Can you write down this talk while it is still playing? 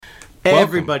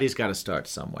Everybody's got to start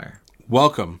somewhere.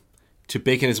 Welcome to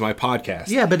Bacon is My Podcast.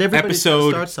 Yeah, but everybody's got to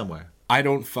start somewhere. I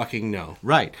don't fucking know.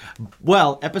 Right.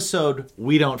 Well, episode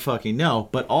we don't fucking know,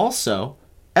 but also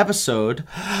episode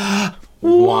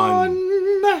one.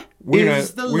 We're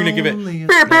gonna give it.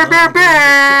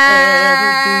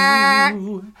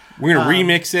 We're gonna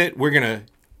remix it. We're gonna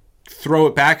throw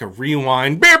it back, a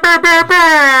rewind.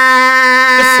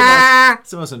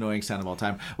 It's the most annoying sound of all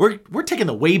time. We're taking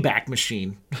the Wayback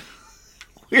Machine.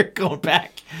 We're going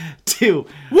back to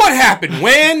what happened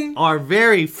when our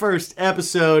very first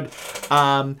episode.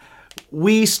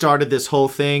 We started this whole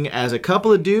thing as a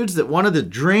couple of dudes that wanted to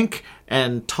drink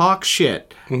and talk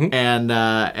shit, and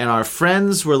our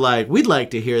friends were like, "We'd like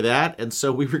to hear that," and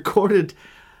so we recorded.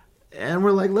 And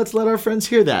we're like, let's let our friends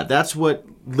hear that. That's what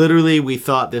literally we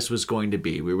thought this was going to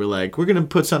be. We were like, we're going to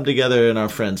put something together and our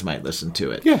friends might listen to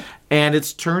it. Yeah. And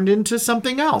it's turned into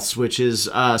something else, which is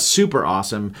super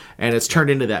awesome. And it's turned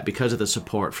into that because of the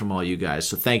support from all you guys.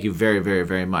 So thank you very, very,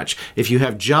 very much. If you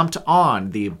have jumped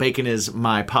on the Bacon is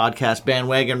My Podcast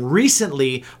bandwagon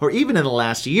recently, or even in the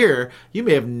last year, you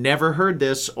may have never heard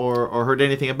this or heard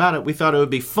anything about it. We thought it would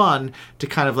be fun to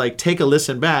kind of like take a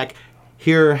listen back,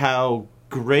 hear how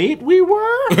great we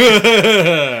were.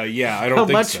 Yeah, I don't how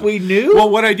think much so. we knew. Well,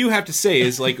 what I do have to say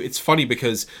is like it's funny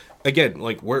because again,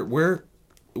 like we're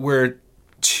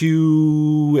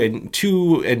two and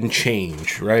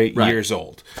change, right? Years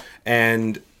old,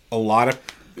 and a lot of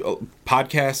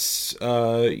podcasts.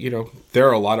 There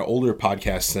are a lot of older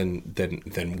podcasts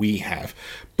than we have,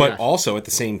 but also at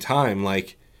the same time,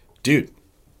 like, dude,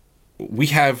 we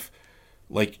have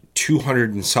like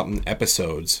 200 and something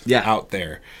episodes out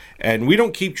there. And we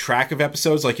don't keep track of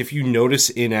episodes. Like if you notice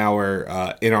in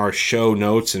our show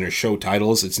notes and our show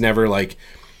titles, it's never like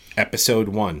episode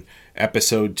 1,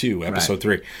 episode 2, episode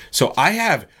 3. So I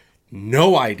have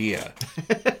no idea.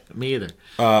 Me either.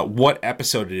 What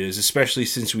episode it is, especially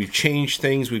since we've changed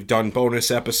things. We've done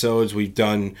bonus episodes.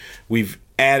 We've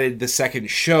added the second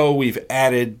show. We've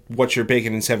added What's Your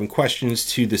Bacon and 7 Questions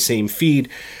to the same feed.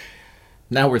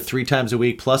 Now we're 3 times a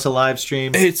week plus a live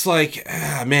stream. It's like,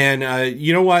 man,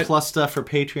 you know what? Plus stuff for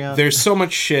Patreon. There's so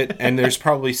much shit, and there's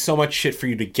probably so much shit for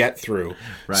you to get through.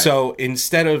 Right. So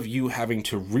instead of you having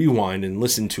to rewind and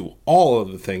listen to all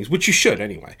of the things, which you should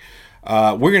anyway,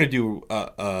 we're going to do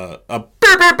oh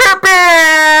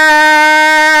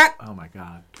my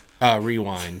God.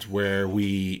 Rewind where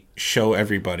we show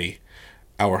everybody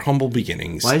our humble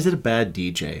beginnings. Why is it a bad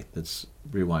DJ that's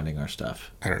rewinding our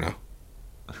stuff? I don't know.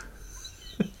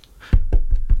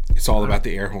 It's all about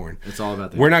the air horn. It's all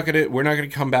about the We're not gonna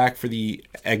come back for the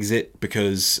exit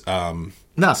because no,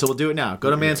 so we'll do it now. Go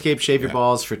to Manscaped, shave your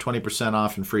balls for 20%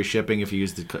 off and free shipping if you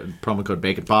use the promo code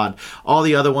BaconPod. All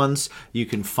the other ones you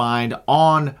can find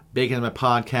on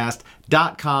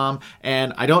baconismypodcast.com.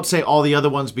 And I don't say all the other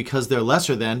ones because they're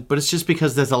lesser than, but it's just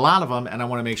because there's a lot of them, and I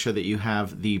want to make sure that you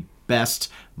have the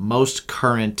best, most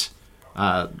current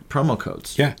promo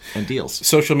codes and deals.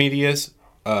 Social medias.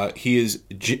 He is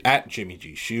at Jimmy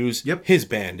G Shoes. Yep. His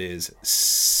band is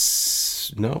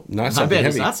not something band heavy.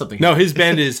 is not something no, heavy. his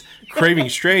band is Craving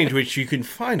Strange, which you can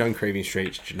find on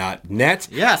cravingstrange.net.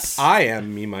 Yes. I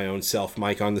am me, my own self,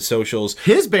 Mike, on the socials.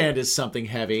 His band is something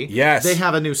heavy. Yes. They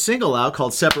have a new single out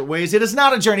called Separate Ways. It is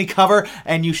not a Journey cover,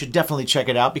 and you should definitely check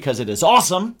it out because it is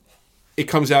awesome. It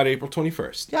comes out April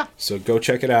 21st. Yeah. So go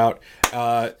check it out.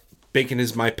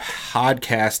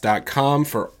 baconismypodcast.com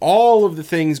for all of the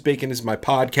things Bacon is My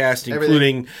Podcast,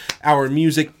 including our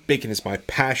music, Bacon is My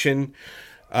Passion,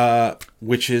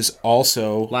 which is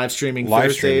also live streaming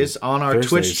Thursdays on our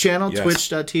Twitch channel,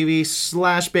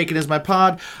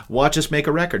 twitch.tv/baconismypod. Watch us make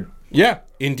a record. Yeah,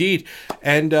 indeed.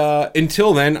 And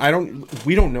until then,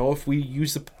 we don't know if we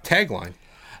use the tagline.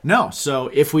 No, so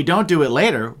if we don't do it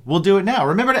later, we'll do it now.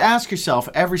 Remember to ask yourself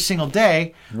every single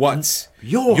day, what's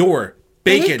your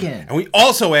bacon? And we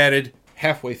also added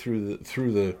halfway through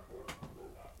the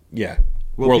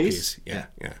world peace. Yeah.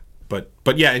 But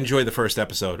yeah, enjoy the first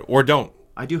episode or don't.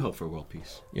 I do hope for world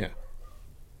peace. Yeah.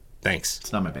 Thanks.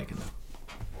 It's not my bacon though.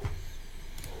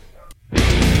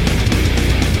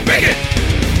 Bacon!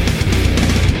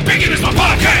 Bacon is my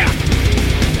podcast!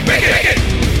 Bacon!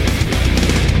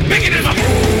 Bacon is my...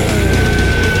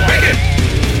 Bacon!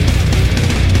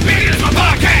 Bacon is my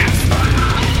podcast!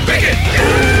 Bacon!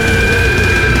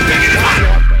 Bacon is my...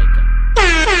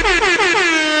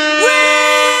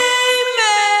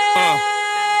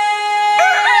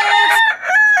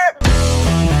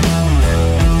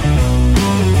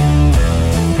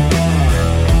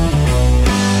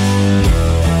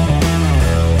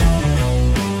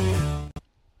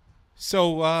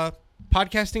 So,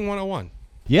 podcasting 101.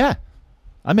 Yeah,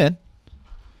 I'm in.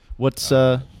 What's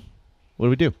what do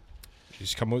we do?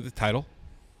 Just come up with the title.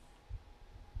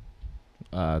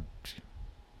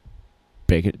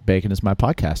 Bacon is my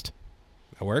podcast.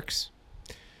 That works.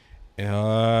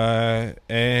 And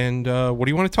what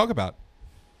do you want to talk about?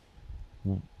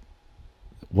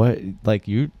 What, like,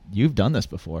 you've done this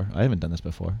before? I haven't done this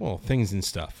before. Well, things and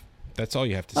stuff. That's all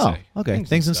you have to Oh, say. okay.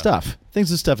 Things and stuff.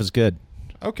 Things and stuff is good.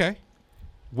 Okay.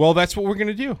 Well, that's what we're going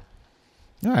to do.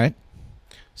 All right.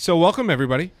 So welcome,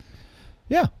 everybody.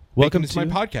 Yeah. Welcome to my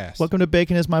podcast. Welcome to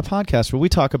Bacon is my podcast, where we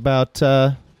talk about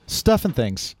stuff and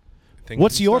things.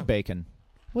 What's your bacon?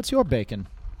 What's your bacon?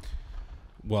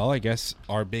 Well, I guess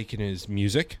our bacon is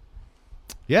music.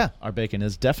 Yeah, our bacon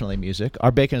is definitely music.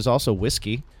 Our bacon is also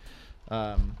whiskey.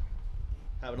 Having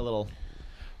a little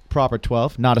Proper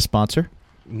 12, not a sponsor.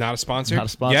 Not a sponsor. Not a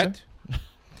sponsor.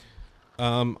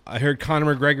 Yet. I heard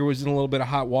Conor McGregor was in a little bit of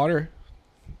hot water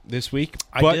this week.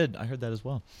 I did. I heard that as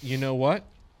well. You know what?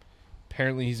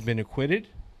 Apparently he's been acquitted.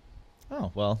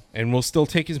 Oh, well. And we'll still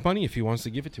take his money if he wants to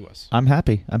give it to us. I'm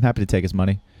happy. I'm happy to take his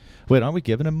money. Wait, aren't we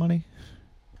giving him money?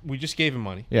 We just gave him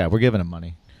money. Yeah, we're giving him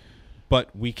money.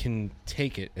 But we can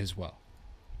take it as well.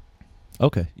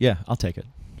 Okay. Yeah, I'll take it.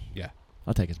 Yeah.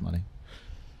 I'll take his money.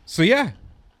 So, yeah.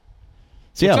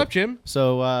 So, What's up, Jim?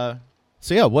 So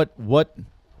yeah,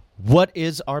 what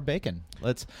is our bacon?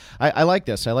 I like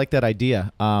this. I like that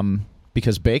idea.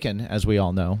 Because bacon, as we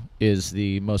all know, is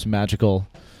the most magical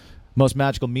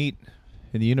meat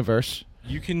in the universe.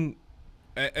 You can,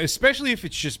 especially if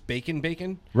it's just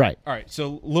bacon. Right. All right.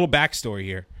 So, a little backstory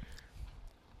here.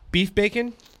 Beef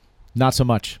bacon, Not so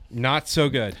much. not so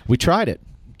good. We tried it.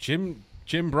 Jim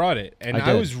brought it, and I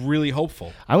I did. was really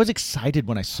hopeful. I was excited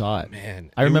when I saw it.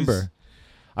 Man, I it remember. was-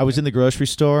 I was in the grocery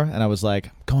store and I was like,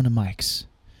 I'm going to Mike's.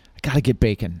 I got to get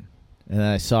bacon. And then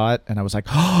I saw it and I was like,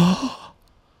 oh,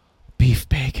 beef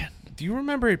bacon. Do you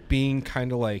remember it being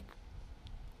kind of like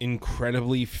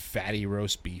incredibly fatty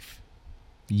roast beef?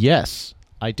 Yes,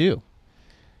 I do.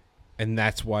 And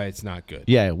that's why it's not good.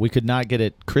 Yeah, we could not get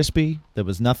it crispy. There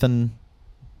was nothing.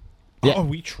 Yeah. Oh,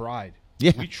 we tried.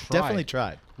 Yeah, we tried. definitely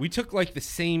tried. We took like the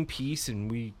same piece and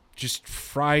we just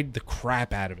fried the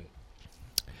crap out of it.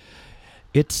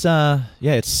 It's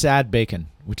sad bacon,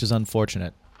 which is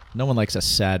unfortunate. No one likes a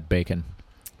sad bacon.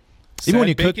 Even when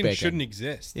you cook bacon, shouldn't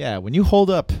exist. Yeah, when you hold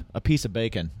up a piece of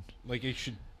bacon, Like it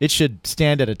should. it should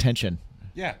stand at attention,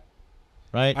 Yeah,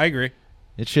 right? I agree.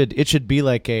 It should be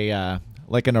like an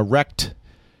erect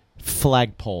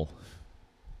flagpole.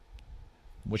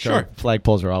 Which Sure.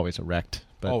 flagpoles are always erect,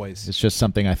 but Always. it's just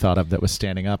something I thought of that was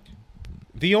standing up.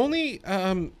 The only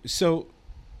so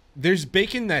there's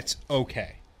bacon that's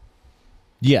okay.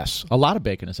 Yes, a lot of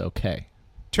bacon is okay.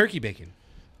 Turkey bacon,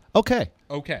 Okay,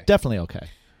 okay. definitely okay.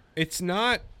 It's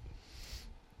not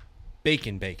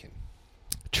bacon,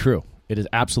 True, it is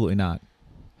absolutely not.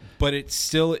 but it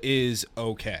still is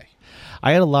okay.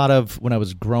 I had a lot of, when I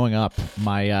was growing up,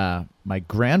 my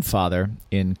grandfather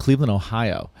in Cleveland,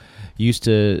 Ohio, used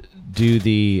to do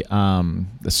the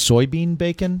soybean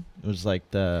bacon. It was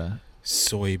like the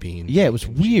Soybean. Yeah, it was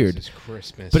bacon. weird. Jesus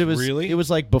Christmas. But it was really. It was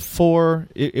like before.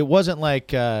 It wasn't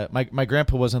like my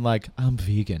grandpa wasn't like, I'm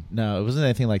vegan. No, it wasn't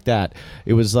anything like that.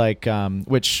 It was like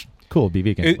which cool, be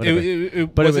vegan. whatever.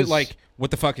 But was it like, what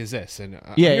the fuck is this? And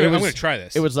Yeah, I'm going to try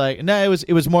this. It was like no,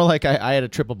 it was more like I had a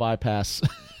triple bypass,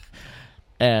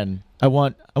 and I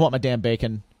want my damn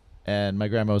bacon, and my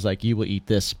grandma was like, you will eat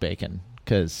this bacon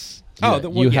because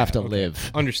you have to okay.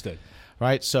 live. Understood.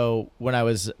 Right. So when I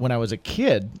was a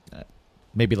kid,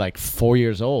 maybe like 4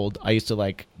 years old, I used to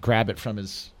like grab it from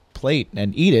his plate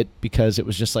and eat it because it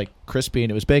was just like crispy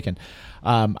and it was bacon.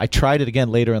 I tried it again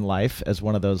later in life as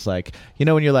one of those, like,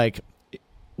 when you're like,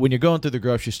 when you're going through the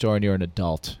grocery store and you're an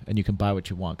adult and you can buy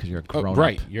what you want because you're a grown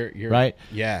Right. up. You're right.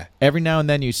 Yeah. Every now and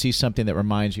then you see something that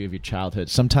reminds you of your childhood.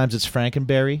 Sometimes it's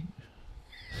Frankenberry.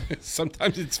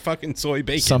 Sometimes it's fucking soy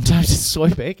bacon. Sometimes it's soy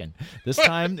bacon. This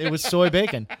time it was soy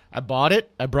bacon. I bought it.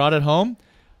 I brought it home.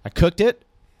 I cooked it.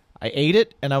 I ate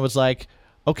it. And I was like,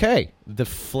 okay, the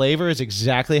flavor is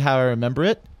exactly how I remember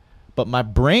it. But my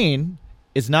brain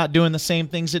is not doing the same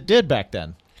things it did back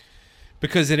then.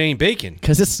 Because it ain't bacon.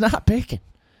 Because it's not bacon.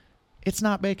 It's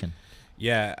not bacon.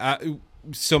 Yeah.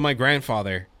 So my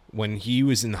grandfather, when he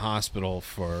was in the hospital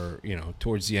for,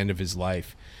 towards the end of his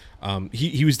life,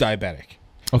 he was diabetic.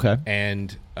 Okay.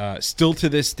 And still to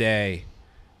this day,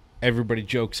 everybody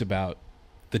jokes about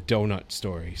the donut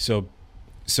story.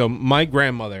 So my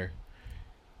grandmother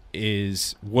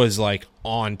was like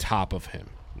on top of him.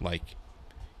 Like,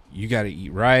 you got to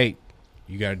eat right.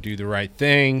 You got to do the right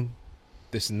thing.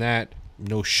 This and that.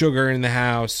 No sugar in the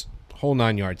house. Whole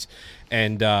 9 yards.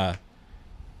 And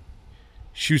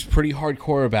she was pretty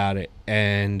hardcore about it,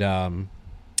 and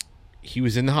he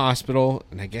was in the hospital,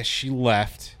 and I guess she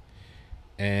left,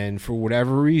 and for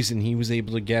whatever reason, he was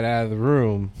able to get out of the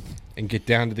room and get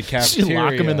down to the cafeteria. Did you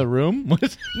lock him in the room?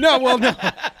 No, well, no.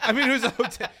 I mean, it was a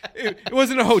hotel. It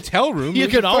wasn't a hotel room. You It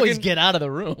was could a always fucking- get out of the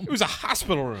room. It was a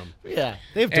hospital room. Yeah,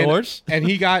 they have And- doors. And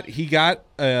he got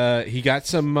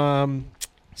some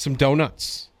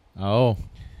donuts. Oh,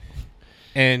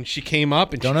 And she came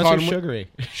up and donuts she are caught him.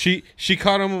 sugary. She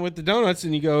caught him with the donuts,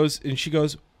 and she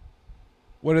goes,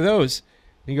 "What are those?"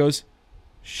 And he goes,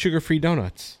 "Sugar-free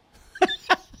donuts."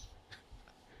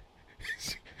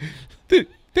 they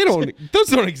don't. Those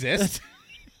don't exist.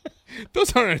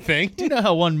 Those aren't a thing. Do you know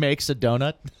how one makes a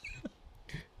donut?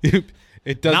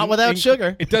 It doesn't Not without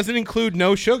sugar. It doesn't include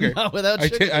no sugar. Not without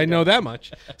sugar. I know that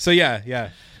much. So yeah.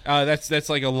 That's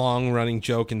like a long running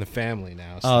joke in the family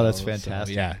now. Oh, that's So,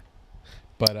 fantastic. yeah.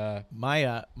 But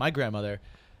My grandmother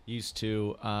used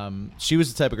to. She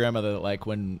was the type of grandmother that, like,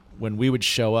 when we would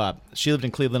show up, she lived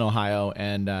in Cleveland, Ohio,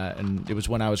 and it was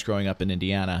when I was growing up in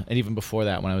Indiana, and even before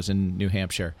that, when I was in New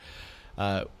Hampshire.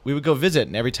 We would go visit,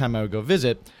 and every time I would go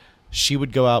visit, she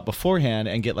would go out beforehand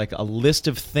and get like a list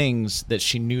of things that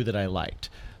she knew that I liked.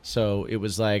 So it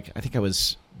was like, I think I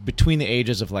was between the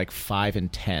ages of like 5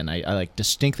 and 10. I like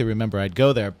distinctly remember I'd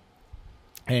go there,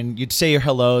 and you'd say your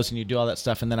hellos and you'd do all that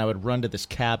stuff, and then I would run to this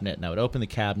cabinet, and I would open the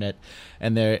cabinet,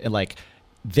 and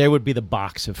there would be the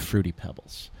box of Fruity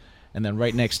Pebbles, and then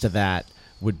right next to that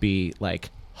would be like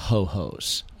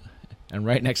Ho-Hos, and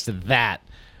right next to that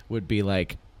would be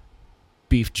like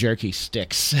beef jerky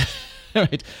sticks.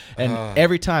 Right? And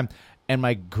every time, and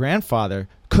my grandfather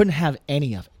couldn't have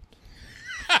any of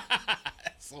it.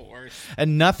 that's the worst.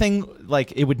 And nothing,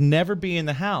 like, it would never be in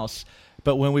the house,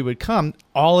 but when we would come,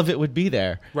 all of it would be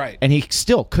there. Right. And he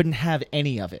still couldn't have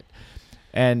any of it.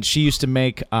 And she used to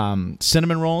make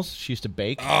cinnamon rolls. She used to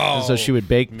bake. And so she would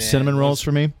bake man, cinnamon rolls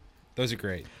for me. Those are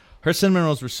great. Her cinnamon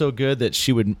rolls were so good that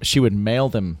she would mail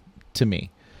them to me.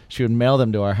 She would mail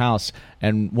them to our house.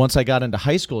 And once I got into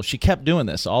high school, she kept doing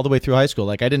this all the way through high school.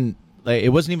 Like, it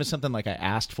wasn't even something like I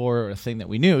asked for or a thing that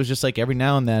we knew. It was just like every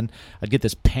now and then I'd get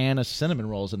this pan of cinnamon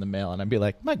rolls in the mail, and I'd be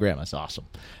like, my grandma's awesome.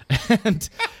 And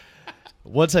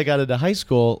once I got into high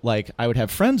school, like, I would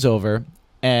have friends over,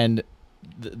 and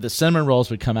the cinnamon rolls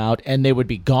would come out, and they would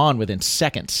be gone within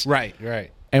seconds. Right.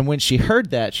 And when she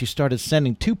heard that, she started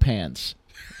sending 2 pans.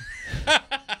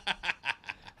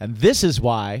 And this is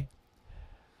why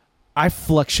I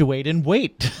fluctuate in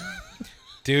weight.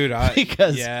 Dude,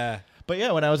 Because- yeah. But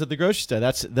yeah, when I was at the grocery store,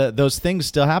 those things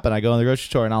still happen. I go in the grocery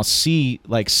store and I'll see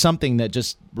like something that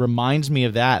just reminds me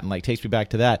of that and like takes me back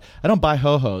to that. I don't buy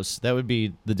Ho-Hos. That would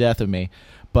be the death of me.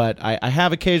 But I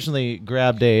have occasionally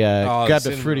grabbed a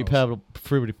cinnamon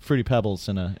fruity pebbles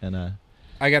and a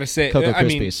I gotta say, Cocoa I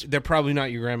mean, Krispies. they're probably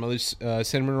not your grandmother's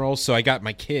cinnamon rolls. So I got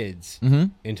my kids Mm-hmm.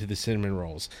 into the cinnamon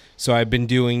rolls. So I've been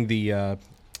doing the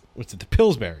the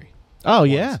Pillsbury. Oh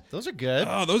yeah, those are good.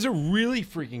 Oh, those are really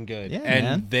freaking good. Yeah, and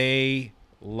man. they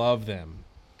love them.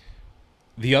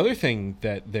 The other thing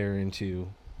that they're into,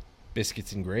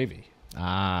 biscuits and gravy.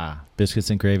 Biscuits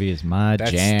and gravy is my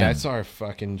jam. That's our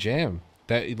fucking jam.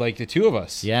 That, like, the two of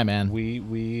us. Yeah, man.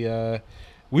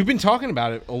 We've been talking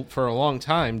about it for a long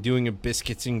time, doing a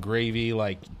biscuits and gravy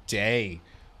like day.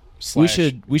 We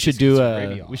should do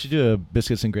a a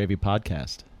biscuits and gravy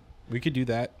podcast. We could do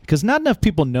that. Because not enough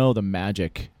people know the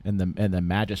magic and the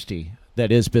majesty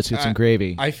that is biscuits and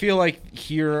gravy. I feel like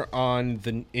here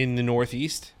in the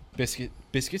Northeast,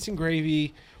 biscuits and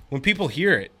gravy. When people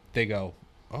hear it, they go,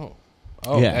 "Oh,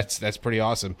 Yeah. that's pretty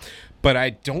awesome." But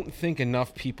I don't think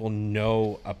enough people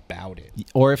know about it.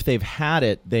 Or if they've had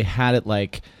it, they had it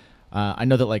like I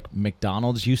know that like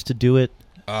McDonald's used to do it.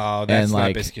 Oh, that's And, not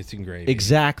like, biscuits and gravy.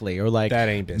 Exactly, or like That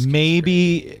ain't biscuits and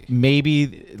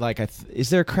maybe like is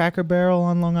there a Cracker Barrel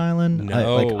on Long Island?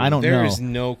 No, I don't know. There is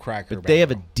no Cracker Barrel. But they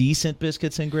have a decent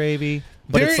biscuits and gravy.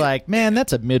 But it's There- like, man,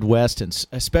 that's a Midwest and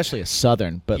especially a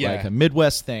Southern, but Yeah. like a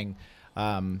Midwest thing.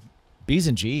 B's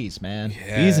and G's, man.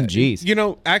 Yeah. B's and G's. You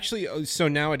know, actually, so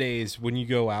nowadays when you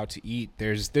go out to eat,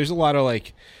 there's a lot of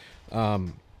like,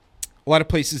 a lot of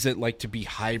places that like to be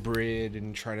hybrid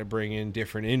and try to bring in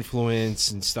different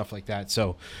influence and stuff like that.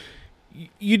 So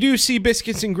you do see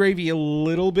biscuits and gravy a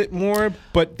little bit more,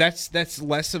 but that's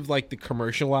less of like the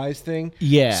commercialized thing.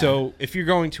 Yeah. So if you're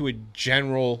going to a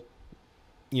general,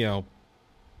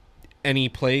 any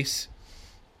place,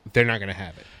 they're not going to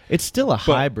have it. It's still a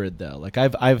hybrid though. Like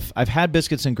I've had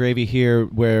biscuits and gravy here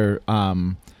where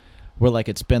like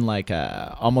it's been like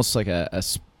almost like a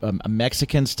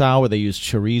Mexican style where they use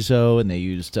chorizo and they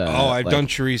used I've done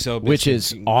chorizo, which is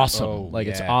biscuits. awesome. Oh,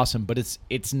 It's yeah. awesome, but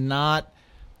it's not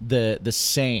the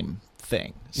same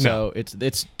thing. So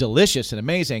it's delicious and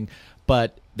amazing,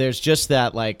 but there's just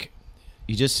that like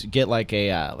you just get like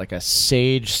a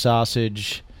sage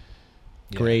sausage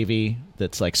gravy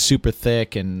that's like super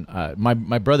thick, and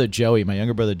my brother Joey, my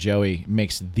younger brother Joey,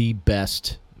 makes the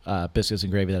best biscuits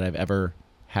and gravy that I've ever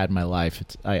had in my life.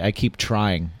 I keep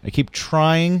trying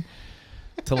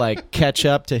to like catch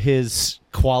up to his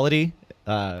quality,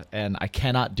 and I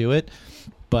cannot do it.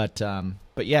 But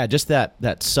yeah, just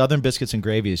that Southern biscuits and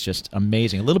gravy is just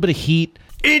amazing. A little bit of heat.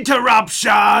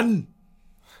 Interruption.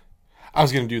 I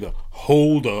was gonna do the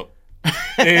hold up,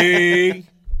 hey,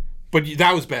 but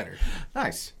that was better.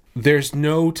 Nice. There's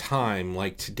no time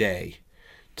like today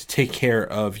to take care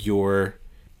of your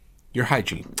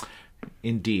hygiene.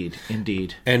 Indeed.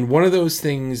 And one of those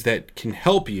things that can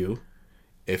help you,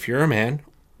 if you're a man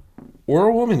or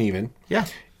a woman even,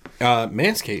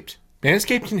 Manscaped.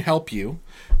 Manscaped can help you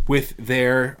with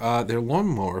their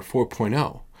lawnmower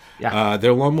 4.0. Yeah.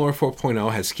 Their lawnmower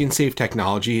 4.0 has skin-safe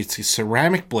technology. It's a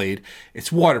ceramic blade.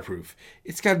 It's waterproof.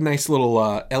 It's got a nice little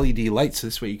LED light, so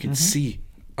this way you can see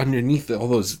underneath all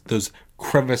those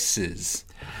crevices.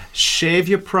 Shave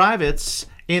your privates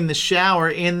in the shower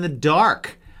in the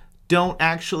dark. Don't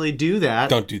actually do that.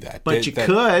 Don't do that. But you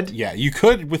could. Yeah, you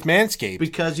could with Manscaped.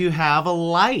 Because you have a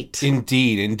light.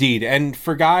 Indeed. And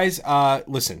for guys,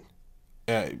 listen,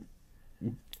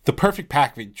 the perfect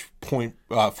package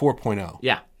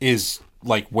 4.0 is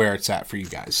like where it's at for you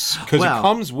guys. Because it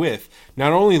comes with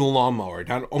not only the lawnmower,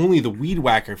 not only the weed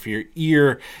whacker for your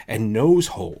ear and nose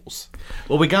holes.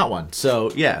 Well, we got one.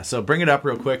 So bring it up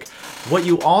real quick. What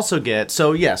you also get,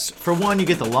 so yes, for one, you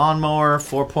get the lawnmower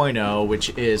 4.0,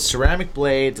 which is ceramic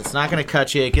blades. It's not going to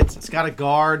cut you. It's got a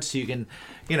guard so you can,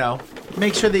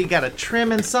 make sure that you got a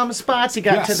trim in some spots. You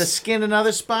got to the skin in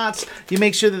other spots. You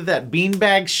make sure that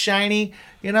beanbag's shiny.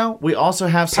 We also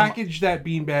have some... Package that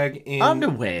beanbag in...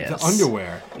 underwear. The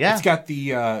underwear. Yeah. It's got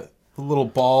the little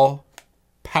ball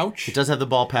pouch. It does have the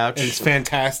ball pouch. And it's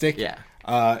fantastic. Yeah.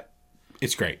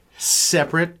 It's great.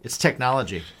 Separate. It's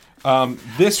technology.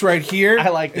 This right here... I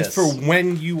like this. Is for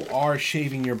when you are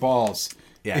shaving your balls.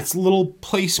 Yeah. It's little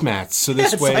placemats, so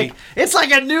this way... It's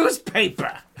like a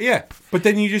newspaper. Yeah. But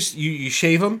then you just... You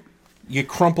shave them, you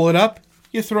crumple it up,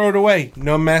 you throw it away.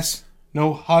 No mess,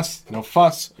 no huss, no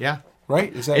fuss. Yeah.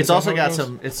 Right? It's also got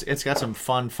some. It's got some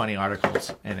fun, funny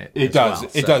articles in it. It does.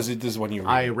 It does. It does when you read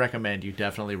I it. recommend you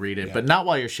definitely read it, but not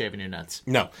while you're shaving your nuts.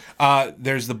 No.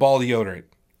 There's the ball deodorant.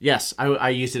 Yes, I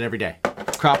use it every day.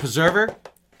 Crop preserver.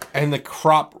 And the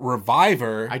crop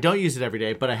reviver. I don't use it every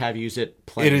day, but I have used it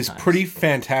plenty of times. It is pretty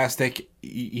fantastic.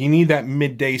 You need that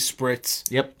midday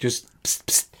spritz. Yep. Just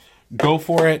go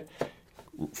for it.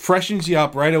 Freshens you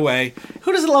up right away.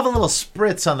 Who doesn't love a little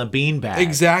spritz on the beanbag?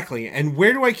 Exactly. And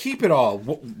where do I keep it all?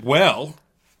 Well,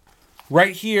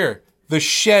 right here. The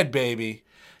shed, baby.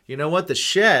 You know what? The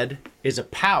shed is a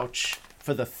pouch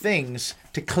for the things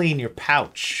to clean your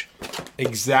pouch.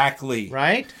 Exactly.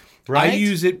 Right? I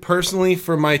use it personally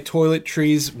for my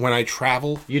toiletries when I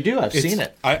travel. You do? I've seen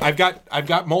it. I've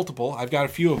got multiple. I've got a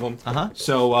few of them.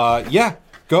 So,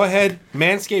 go ahead,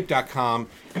 manscaped.com.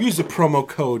 Use the promo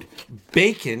code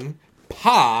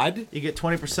BACONPOD. You get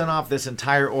 20% off this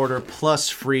entire order plus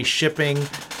free shipping.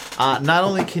 Not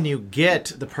only can you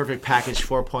get the Perfect Package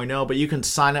 4.0, but you can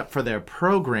sign up for their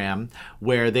program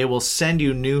where they will send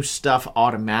you new stuff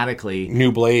automatically.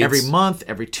 New blades. Every month,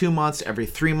 every 2 months, every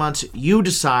 3 months. You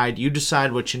decide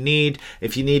what you need.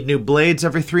 If you need new blades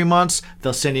every 3 months,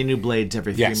 they'll send you new blades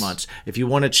every 3 months. If you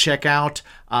want to check out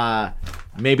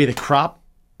maybe the crop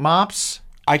mops.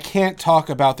 I can't talk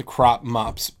about the crop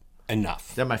mops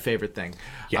enough. They're my favorite thing.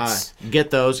 Yes.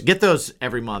 Get those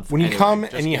every month. When you come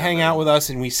and you hang out with us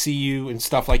and we see you and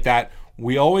stuff like that,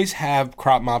 we always have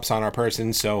crop mops on our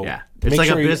person. So it's like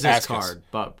sure a business ask card, us.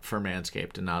 but for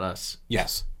Manscaped and not us.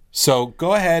 Yes. So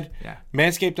go ahead,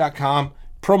 manscaped.com,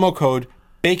 promo code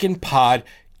BACONPOD,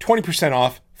 20%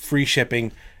 off, free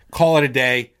shipping. Call it a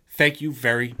day. Thank you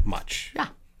very much. Yeah.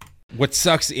 What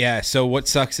sucks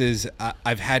is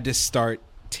I've had to start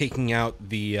taking out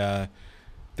the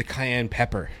cayenne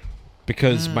pepper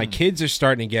because my kids are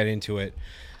starting to get into it.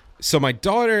 So my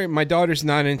daughter's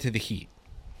not into the heat.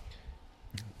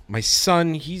 My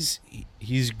son, he's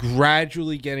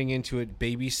gradually getting into it,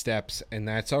 baby steps, and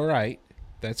that's all right.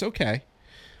 That's okay.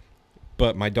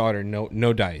 But my daughter,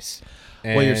 no dice.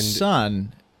 And well, your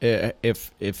son,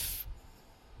 if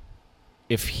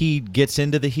he gets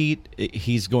into the heat,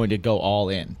 he's going to go all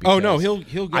in. Oh no,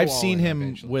 he'll go. I've all seen in him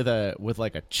eventually. with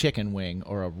like a chicken wing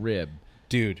or a rib,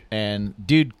 dude. And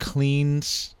dude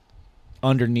cleans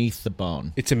underneath the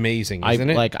bone. It's amazing, isn't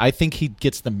it? Like, I think he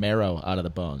gets the marrow out of the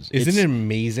bones. Isn't it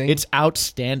amazing? It's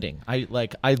outstanding. I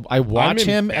watch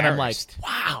him and I'm like, embarrassed.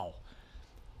 wow.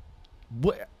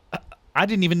 What? I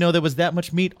didn't even know there was that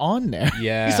much meat on there.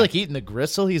 Yeah. He's like eating the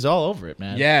gristle. He's all over it,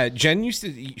 man. Yeah, Jen used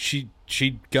to.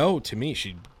 She'd go to me.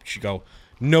 She'd go,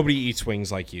 nobody eats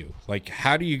wings like you. Like,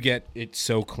 how do you get it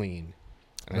so clean?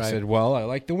 And I Right. said, well, I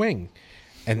like the wing.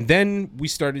 And then we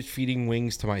started feeding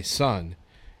wings to my son.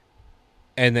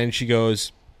 And then she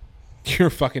goes, you're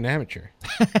a fucking amateur.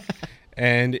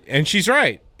 and she's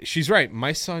right. She's right.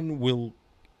 My son will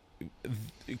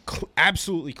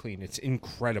absolutely clean. It's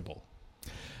incredible.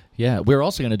 Yeah, we're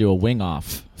also going to do a wing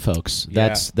off, folks.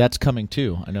 Yeah. That's coming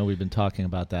too. I know we've been talking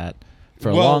about that for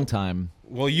a Well, long time.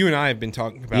 Well, you and I have been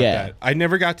talking about Yeah. that. I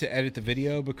never got to edit the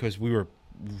video because we were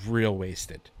real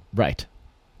wasted. Right.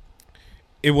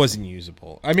 It wasn't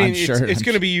usable. I mean, I'm sure- it's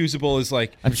going to be usable as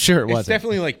like I'm sure it it's wasn't.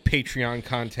 definitely like Patreon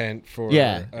content for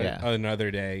Yeah. another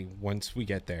day once we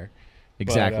get there.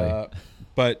 Exactly.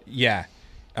 But yeah,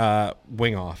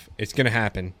 wing off. It's going to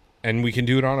happen, and we can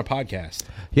do it on a podcast.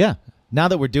 Yeah. Now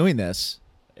that we're doing this,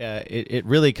 it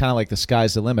really kind of like the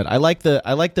sky's the limit. I like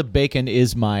the bacon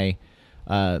is my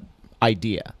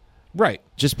idea. Right.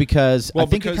 Just because Well, I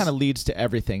think it because- kind of leads to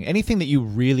everything. Anything that you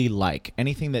really like,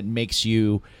 anything that makes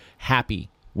you happy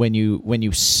when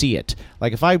you see it.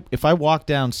 Like if I walk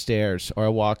downstairs or I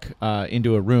walk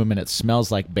into a room and it smells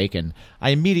like bacon, I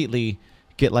immediately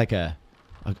get like a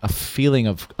feeling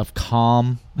of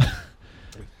calm,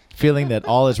 feeling that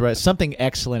all is right. Something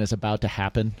excellent is about to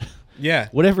happen. Yeah.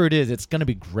 Whatever it is, it's going to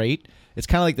be great. It's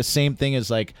kind of like the same thing as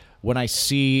like when I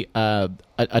see a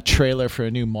trailer for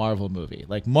a new Marvel movie.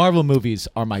 Like Marvel movies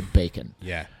are my bacon,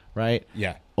 Yeah. right?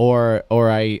 Yeah. Or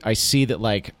I see that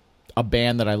like a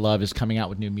band that I love is coming out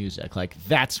with new music. Like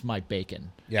that's my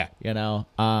bacon, Yeah. you know?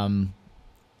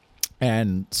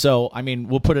 And so, I mean,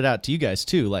 we'll put it out to you guys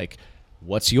too. Like,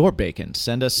 what's your bacon?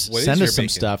 Send us What is some your bacon?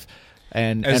 stuff.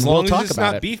 And As we'll long talk as it's about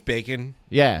not it. beef bacon.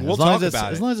 Yeah, we'll as long talk as it's,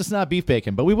 about as it. long as it's not beef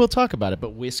bacon, but we will talk about it.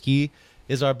 But whiskey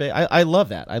is our bacon. I love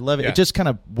that. I love it. Yeah. It just kind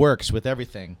of works with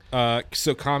everything.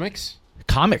 So comics,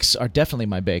 Comics are definitely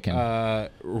my bacon.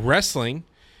 wrestling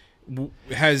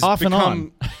has Off and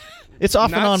become It's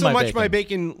off not and on so my much bacon. my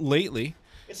bacon lately.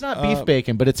 It's not beef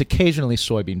bacon, but it's occasionally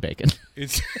soybean bacon.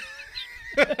 It's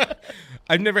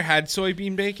I've never had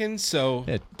soybean bacon, so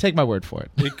Yeah, take my word for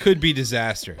it. it could be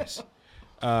disastrous.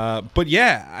 But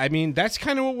yeah, I mean that's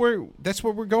kind of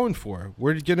what we're going for.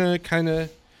 We're gonna kind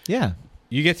of Yeah,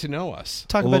 you get to know us.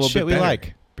 Talk a about little shit bit we better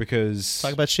like. because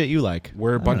talk about shit you like.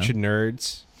 we're a bunch of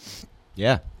nerds.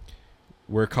 Yeah,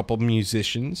 We're a couple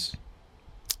musicians.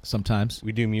 sometimes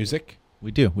We do music,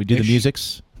 we do. We do the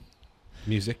Ish.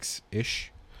 musics.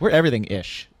 ish. We're everything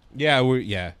ish. Yeah,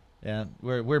 Yeah,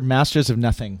 we're masters of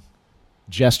nothing,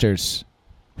 jesters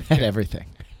at everything.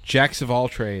 jacks of all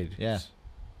trade. Yeah,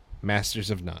 Masters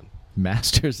of none.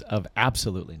 masters of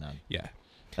absolutely none. Yeah.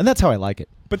 And that's how I like it.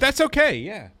 But that's okay,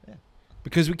 yeah.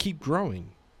 Because we keep growing.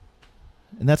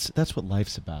 And that's what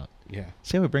life's about. Yeah.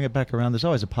 See how we bring it back around? There's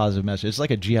always a positive message. It's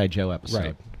like a G.I. Joe episode.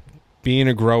 Right. Being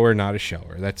a grower, not a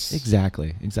shower. That's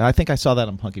Exactly. I think I saw that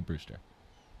on Punky Brewster.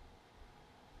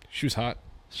 She was hot.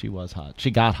 She was hot. She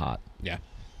got hot. Yeah.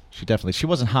 She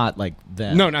wasn't hot like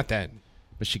then. No, not then.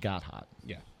 But she got hot.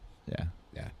 Yeah. Yeah.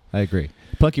 Yeah. I agree.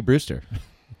 Punky Brewster.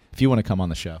 If you want to come on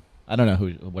the show. I don't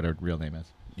know what her real name is.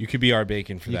 You could be our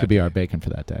bacon for You that. could be our bacon for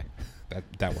that day.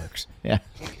 That works. Yeah.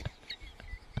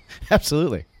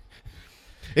 Absolutely.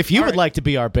 If you All would right. like to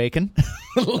be our bacon,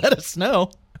 let us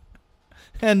know.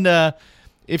 And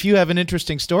if you have an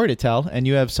interesting story to tell and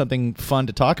you have something fun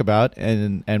to talk about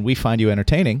and we find you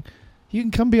entertaining, you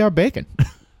can come be our bacon.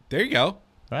 There you go.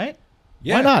 Right?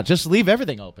 Yeah. Why not? Just leave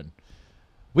everything open.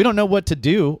 We don't know what to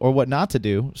do or what not to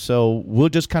do, so we'll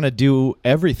just kind of do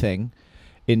everything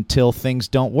until things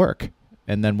don't work,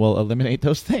 and then we'll eliminate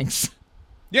those things.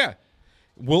 Yeah.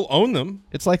 We'll own them.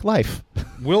 It's like life.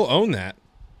 We'll own that.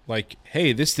 Like,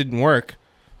 hey, this didn't work.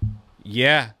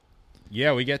 Yeah.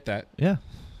 Yeah, we get that. Yeah.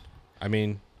 I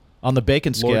mean, On the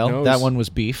bacon Lord scale, knows. that one was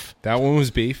beef. that one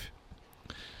was beef.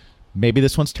 Maybe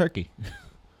this one's turkey.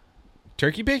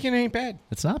 Turkey bacon ain't bad.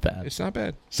 It's not bad. It's not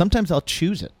bad. Sometimes I'll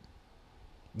choose it.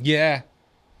 Yeah.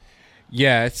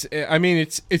 Yeah,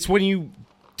 it's when you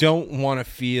don't want to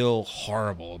feel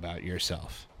horrible about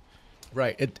yourself.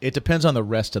 Right. It depends on the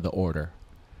rest of the order.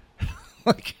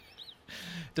 Like,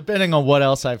 depending on what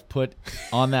else I've put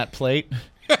on that plate,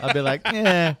 I'll be like,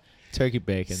 turkey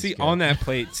bacon. See, on that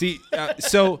plate.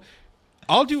 So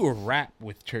I'll do a wrap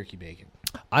with turkey bacon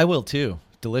I will too.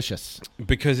 Delicious.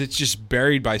 because it's just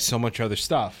buried by so much other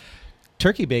stuff.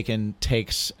 turkey bacon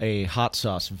takes a hot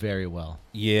sauce very well.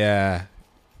 Yeah.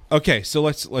 Okay, so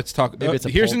let's talk. Maybe it's a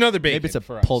here's another bacon. Maybe it's a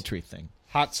for us. poultry thing.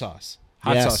 Hot sauce.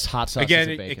 Yes, hot sauce Again, is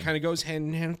a it bacon. kind of goes hand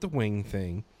in hand with the wing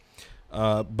thing.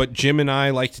 But Jim and I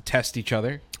like to test each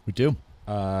other. We do.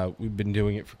 We've been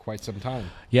doing it for quite some time.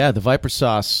 Yeah, the Viper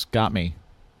sauce got me.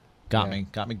 Got me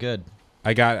good.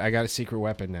 I got a secret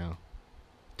weapon now.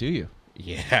 Do you?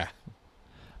 Yeah.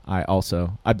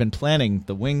 I've been planning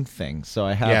the wing thing, so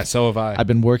I have. Yeah, so have I. I've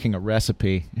been working a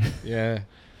recipe. Yeah.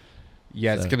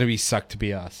 Yeah, it's So- gonna be suck to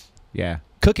be us. Yeah,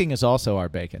 cooking is also our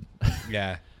bacon.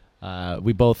 Yeah.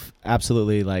 We both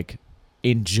absolutely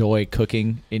enjoy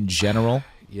cooking in general,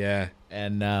 Yeah.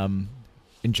 and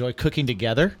enjoy cooking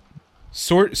together.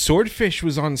 Swordfish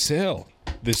was on sale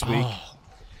this week.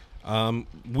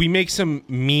 We make some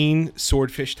mean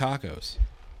swordfish tacos.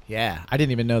 Yeah, I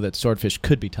didn't even know that swordfish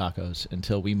could be tacos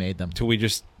until we made them, Till we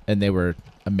just and they were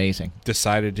amazing.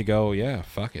 decided to go, yeah,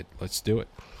 fuck it, let's do it.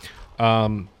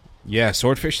 Yeah,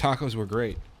 swordfish tacos were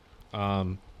great.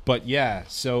 But yeah,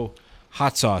 so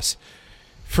hot sauce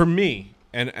for me,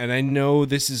 and I know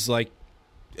this is like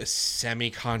a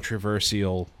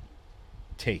semi-controversial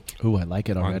take Ooh, I like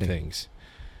it on already. things.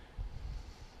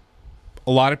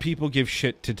 A lot of people give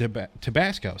shit to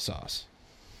Tabasco sauce.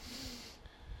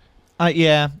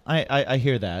 Yeah, I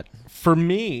hear that. For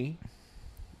me,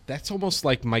 that's almost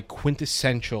like my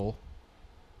quintessential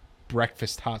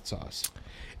breakfast hot sauce.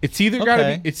 It's either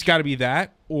Okay. gotta be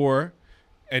that, or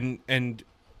and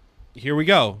here we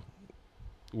go.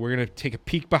 We're gonna take a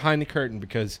peek behind the curtain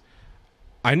because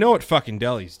I know what fucking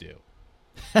delis do.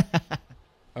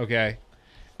 Okay,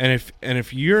 and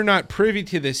if you're not privy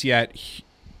to this yet,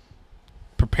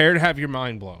 prepare to have your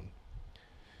mind blown.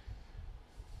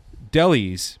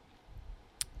 Delis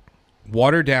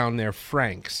water down their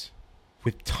Franks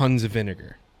with tons of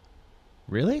vinegar.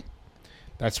 Really?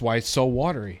 That's why it's so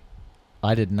watery.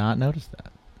 I did not notice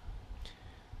that.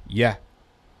 Yeah.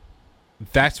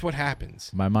 That's what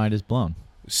happens. My mind is blown.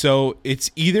 So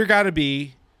it's either got to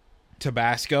be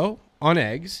Tabasco on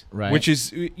eggs, Right. which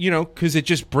is, because it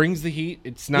just brings the heat.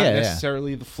 It's not Yeah, yeah.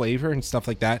 necessarily the flavor and stuff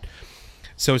like that.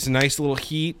 So it's a nice little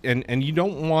heat, and you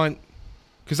don't want,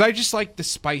 because I just like the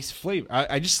spice flavor.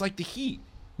 I just like the heat,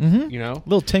 A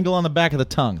little tingle on the back of the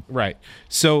tongue. Right.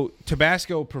 So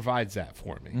Tabasco provides that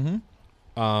for me.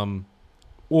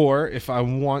 Or if I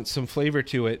want some flavor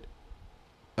to it,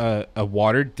 a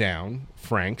watered down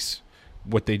Frank's,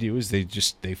 what they do is they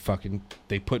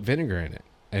put vinegar in it,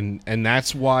 and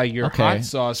that's why your hot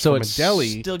sauce so from it a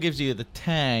deli, still gives you the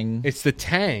tang. it's the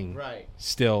tang, Right.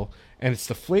 still, and it's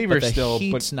the flavor But the still,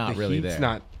 heat's but not the really heat's there.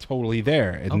 not totally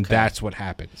there, and Okay. that's what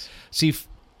happens. See,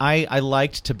 I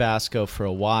liked Tabasco for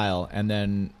a while, and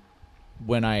then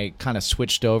when I kind of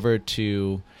switched over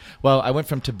to, I went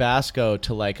from Tabasco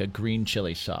to like a green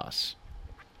chili sauce,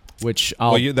 which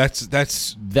That's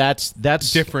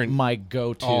that's different my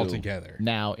go-to altogether.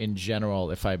 now in general.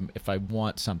 If I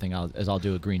want something, I'll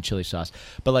do a green chili sauce.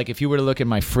 But like if you were to look in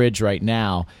my fridge right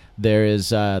now,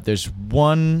 there's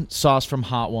one sauce from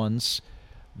Hot Ones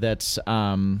that's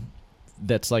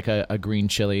like a green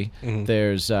chili. Mm-hmm.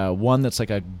 There's one that's like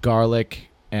a garlic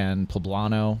and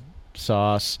poblano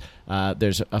sauce.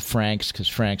 There's a Frank's, because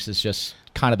Frank's is just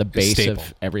kind of the base staple.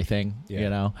 of everything,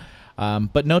 Yeah.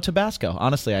 But no Tabasco.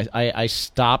 Honestly, I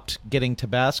stopped getting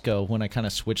Tabasco when I kind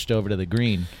of switched over to the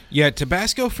green. Yeah,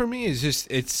 Tabasco for me is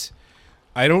just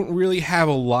I don't really have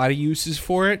a lot of uses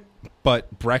for it,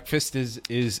 but breakfast is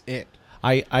it.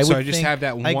 I So would I just think- have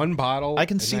that one bottle. I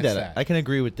can and see that's that. I can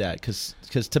agree with that because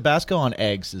Tabasco on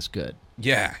eggs is good.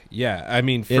 Yeah. I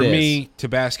mean, for It me,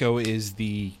 Tabasco is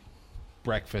the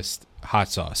breakfast hot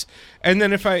sauce. And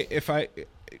then if I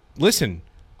listen,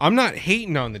 I'm not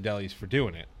hating on the delis for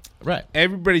doing it. Right.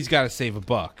 Everybody's got to save a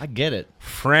buck. I get it.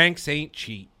 Frank's ain't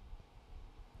cheap.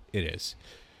 It is.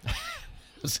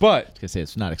 But I was gonna say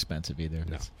it's not expensive either.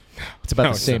 No. It's about No,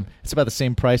 the it's same. not. It's about the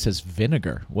same price as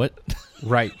vinegar. What?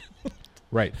 right.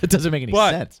 It doesn't make any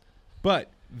But- sense. But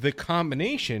the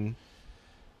combination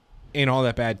ain't all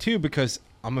that bad too, because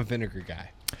I'm a vinegar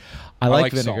guy. I like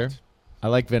like vinegar. salt. I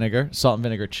like vinegar. Salt and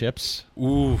vinegar chips.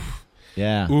 Oof.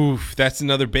 Yeah. Oof. That's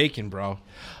another bacon, bro.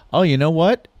 Oh, you know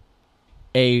what?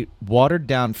 A watered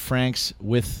down Frank's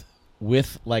with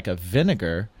like a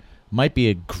vinegar might be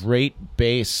a great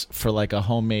base for like a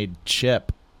homemade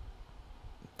chip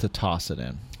to toss it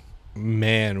in.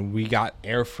 Man, we got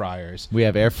air fryers. We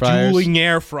have air fryers. Dueling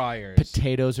air fryers.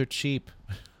 Potatoes are cheap.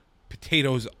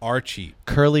 Potatoes are cheap.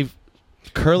 Curly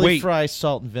Wait. fry,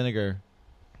 salt and vinegar,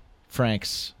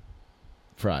 Frank's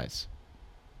fries.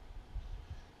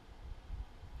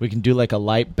 We can do like a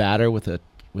light batter with a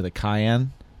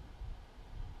cayenne.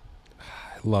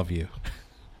 love you.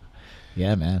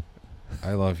 Yeah, man.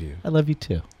 I love you. I love you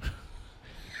too.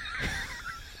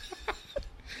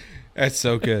 That's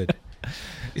so good.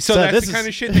 So that's the kind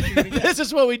of shit that you're gonna get. This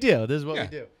is what we do. This is what we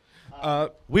do.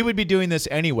 We would be doing this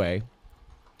anyway,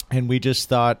 and we just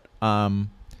thought,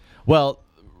 well,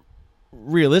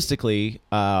 realistically,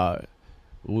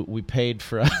 we paid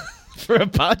for for a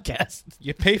podcast.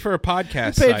 You pay for a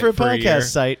podcast. Paid for a site podcast year,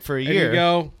 site for a and year. you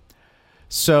go,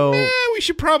 So we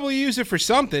should probably use it for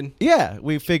something. yeah,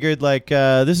 we figured like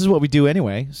this is what we do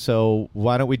anyway. So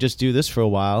why don't we just do this for a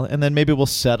while, and then maybe we'll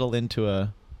settle into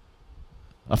a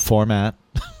format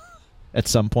at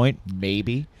some point.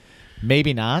 Maybe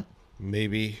not.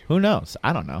 Maybe. Who knows?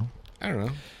 I don't know. I don't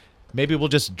know. Maybe we'll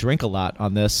just drink a lot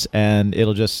on this, and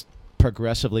it'll just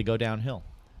progressively go downhill.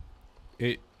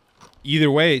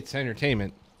 Either way, it's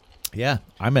entertainment Yeah,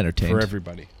 I'm entertained. for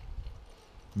everybody.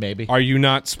 Maybe. Are you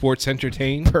not sports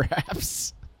entertained?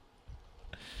 Perhaps.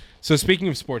 So speaking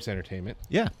of sports entertainment,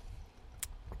 Yeah.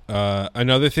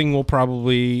 another thing we'll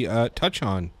probably touch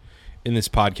on in this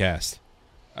podcast,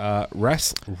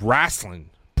 wrestling.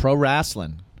 Pro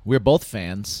wrestling. We're both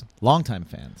fans. Longtime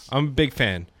fans. I'm a big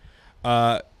fan.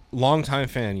 Longtime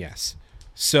fan, yes.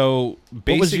 So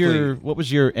basically, What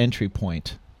was your entry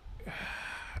point?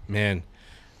 man,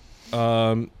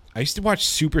 I used to watch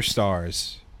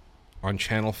Superstars on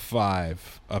Channel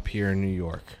 5 up here in New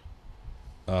York.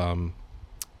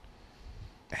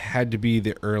 Had to be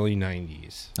the early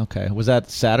 90s. Okay. Was that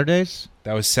Saturdays?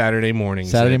 That was Saturday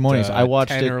mornings. Saturday at, mornings. I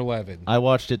watched 10 it. or 11. I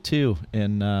watched it too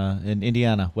in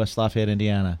Indiana, West Lafayette,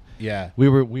 Indiana. Yeah. We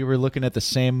were looking at the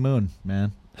same moon,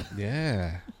 man.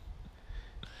 Yeah.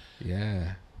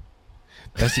 Yeah.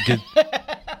 That's a good.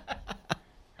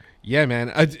 Yeah,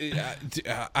 man.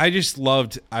 I just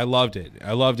loved it. I loved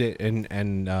it,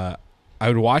 and I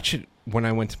would watch it when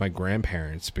I went to my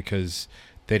grandparents because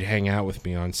they'd hang out with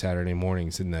me on Saturday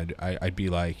mornings, and then I'd be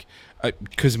like,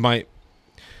 because my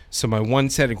one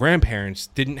set of grandparents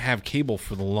didn't have cable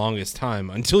for the longest time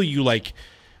until you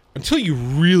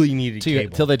really needed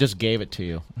cable. Till they just gave it to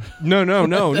you. No,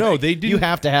 they didn't. You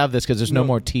have to have this because there's no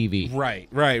more TV.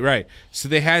 Right. So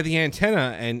they had the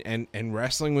antenna, and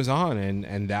wrestling was on,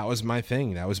 and that was my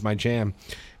thing. That was my jam.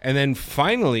 And then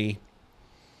finally,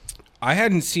 I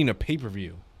hadn't seen a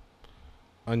pay-per-view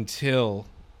until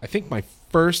I think my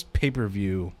first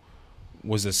pay-per-view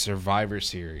was a Survivor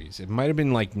Series. It might have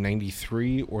been like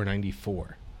 93 or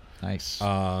 94. Nice.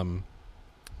 And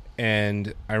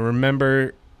I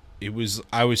remember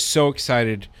I was so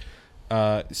excited.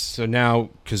 So now,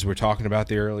 because we're talking about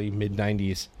the early mid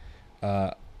 90s,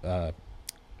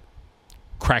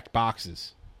 cracked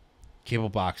boxes, cable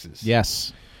boxes.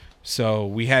 Yes. So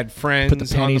we had friends. Put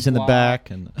the pennies in the block. back,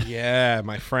 and Yeah,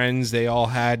 my friends, they all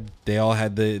had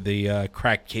the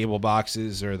cracked cable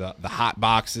boxes, or the hot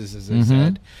boxes, as they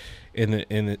said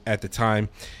at the time.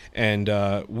 And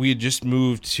we had just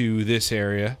moved to this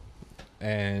area,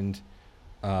 and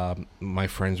my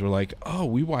friends were like, "Oh,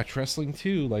 we watch wrestling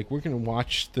too. Like, we're gonna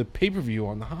watch the pay-per-view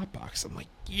on the hot box." I'm like,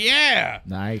 "Yeah."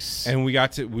 nice. And we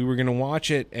were gonna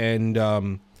watch it, and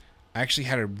I actually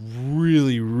had a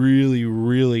really, really,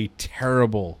 really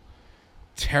terrible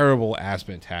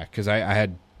asthma attack because I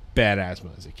had bad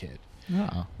asthma as a kid.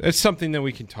 Oh. That's something that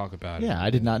we can talk about. Yeah, I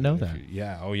did not know that.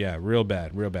 Yeah. Oh, yeah. Real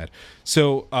bad.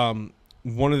 So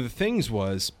one of the things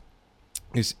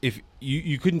is if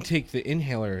you couldn't take the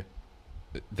inhaler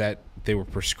that they were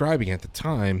prescribing at the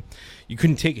time, you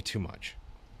couldn't take it too much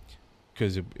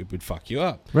because it would fuck you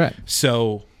up. Right.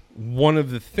 So one of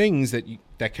the things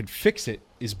that could fix it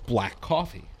is black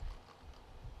coffee.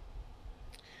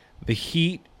 The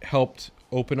heat helped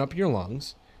open up your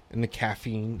lungs, and the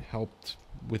caffeine helped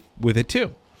with it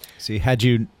too. See, had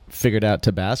you figured out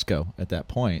Tabasco at that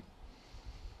point,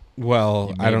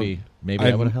 Well, maybe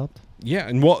that would have helped. Yeah,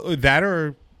 and that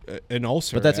or an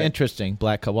ulcer. But that's interesting.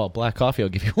 Black coffee will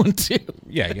give you one too.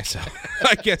 Yeah, I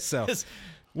guess so.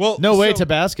 Well, No way,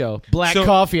 Tabasco. Black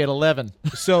coffee at 11.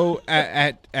 So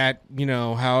at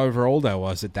however old I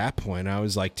was at that point, I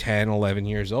was like 10, 11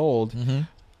 years old. Mm-hmm.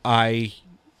 I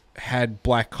had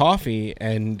black coffee,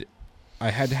 and I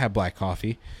had to have black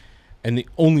coffee, and the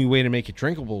only way to make it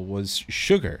drinkable was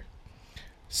sugar.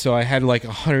 So I had like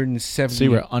 170. So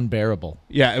you were unbearable.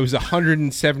 Yeah, it was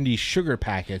 170 sugar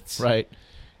packets. Right.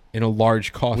 In a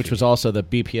large coffee. Which was also the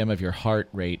BPM of your heart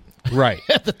rate. Right.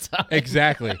 At the time.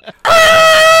 Exactly.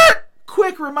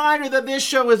 Quick reminder that this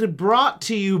show is brought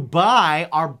to you by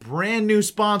our brand new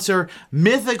sponsor,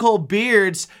 Mythical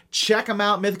Beards. Check them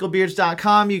out,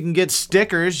 mythicalbeards.com. You can get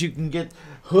stickers. You can get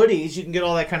hoodies. You can get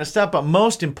all that kind of stuff. But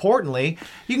most importantly,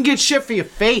 you can get shit for your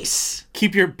face.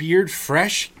 Keep your beard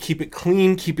fresh. Keep it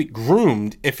clean. Keep it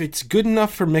groomed. If it's good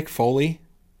enough for Mick Foley,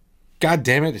 God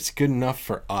damn it, it's good enough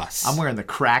for us. I'm wearing the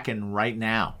Kraken right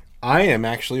now. I am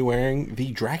actually wearing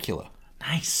the Dracula.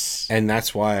 Nice. And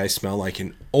that's why I smell like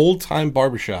an old-time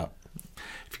barbershop.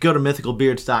 If you go to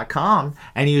mythicalbeards.com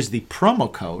and use the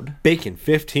promo code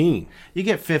BACON15, you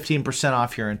get 15%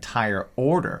 off your entire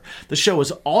order. The show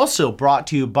is also brought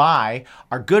to you by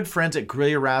our good friends at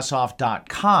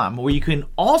GrillaRasoff.com, where you can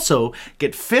also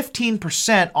get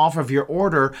 15% off of your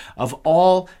order of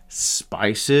all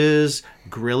spices,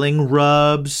 grilling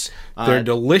rubs. they're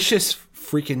delicious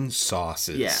freaking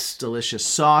sauces. Yes, delicious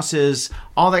sauces,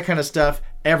 all that kind of stuff.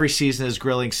 Every season is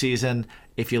grilling season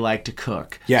if you like to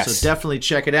cook. Yes. So definitely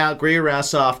check it out.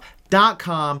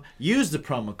 GrillaRasoff.com. Use the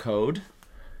promo code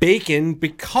Bacon,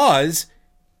 because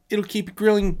it'll keep your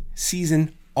grilling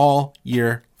season all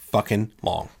year fucking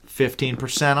long.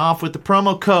 15% off with the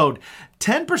promo code.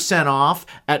 10% off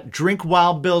at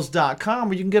drinkwildbills.com,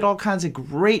 where you can get all kinds of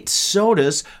great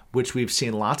sodas, which we've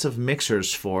seen lots of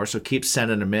mixers for. So keep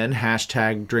sending them in.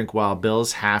 Hashtag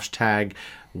drinkwildbills. Hashtag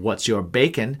what's your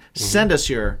bacon. Send us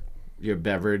your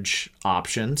beverage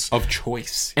options. Of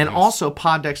choice. And also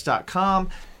poddex.com.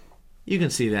 You can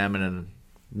see them in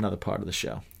another part of the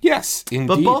show. Yes, indeed.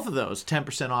 But both of those,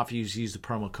 10% off, use the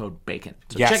promo code BACON.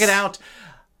 So Yes. check it out.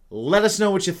 Let us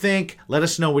know what you think. Let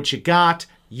us know what you got.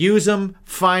 Use them.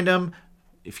 Find them.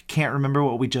 If you can't remember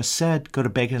what we just said, go to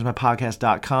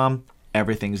baconismypodcast.com.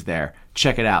 Everything's there.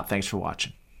 Check it out. Thanks for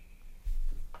watching.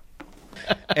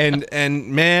 and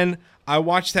man, I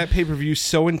watched that pay-per-view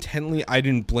so intently I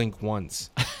didn't blink once.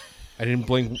 I didn't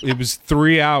blink. It was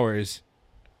 3 hours.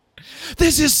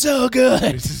 This is so good.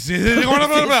 It's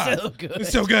so good.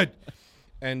 It's so good.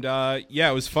 And yeah,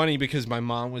 it was funny because my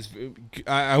mom was.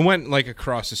 I went like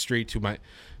across the street to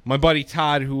my buddy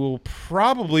Todd, who will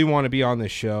probably want to be on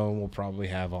this show, and we'll probably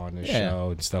have on this show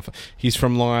and stuff. He's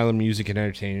from Long Island Music and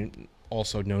Entertainment,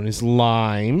 also known as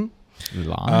Lime.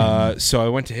 So I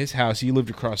went to his house. He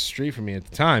lived across the street from me at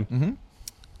the time. Mm-hmm.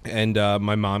 And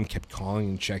my mom kept calling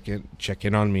and check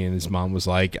in on me, and his mom was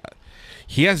like,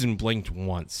 he hasn't blinked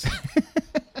once.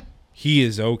 He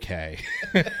is okay.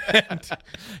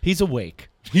 He's awake.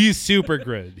 He's super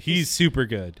good. He's super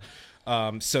good.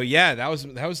 So yeah, that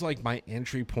was like my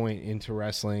entry point into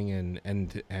wrestling,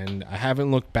 and I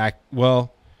haven't looked back.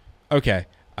 Well, okay,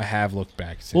 I have looked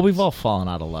back since. Well, we've all fallen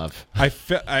out of love. I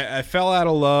fell out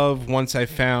of love once I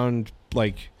found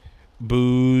like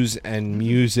booze and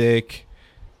music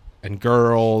and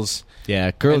girls.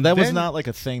 Yeah, girl. And that was then- not like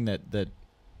a thing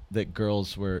that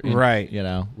girls were in, Right. You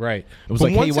know, Right. it was But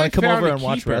like, hey, you once want I to come found over a and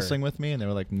watch keeper- wrestling with me? And they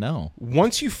were like, no.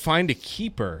 Once you find a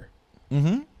keeper,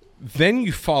 then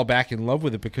you fall back in love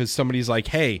with it because somebody's like,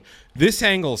 hey, this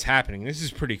angle is happening. This is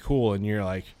pretty cool. And you're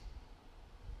like,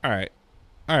 all right,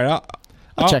 I'll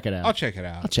check it out. I'll check it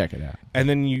out. I'll check it out. And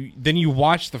then you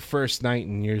watch the first night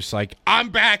and you're just like, I'm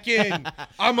back in.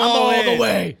 I'm all in. the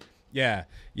way. Yeah.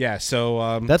 Yeah.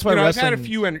 So That's why I've had a wrestling-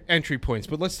 few entry points,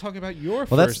 but let's talk about your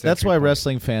Well, first that's entry why point.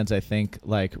 wrestling fans, I think,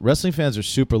 like wrestling fans are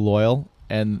super loyal,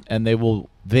 and they will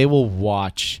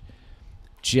watch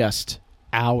just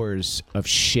hours of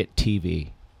shit TV,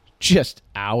 just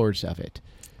hours of it,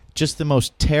 just the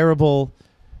most terrible,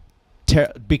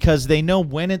 because they know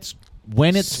when it's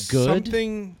good,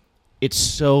 Something. it's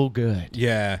so good.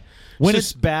 Yeah. When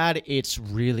Just- it's bad, it's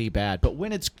really bad. But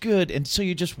when it's good, and so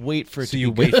you just wait for it So to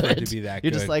you be wait good. for it to be that You're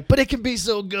just good. like, but it can be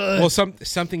so good. Well,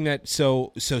 something that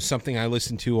something I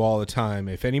listen to all the time.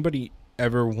 If anybody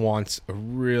ever wants a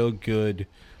real good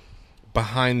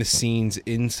behind the scenes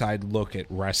inside look at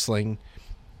wrestling,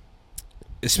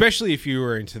 especially if you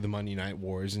were into the Monday Night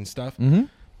Wars and stuff,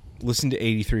 listen to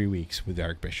 83 Weeks with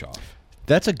Eric Bischoff.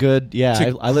 That's a good, yeah.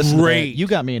 It's a I listened to that. great- You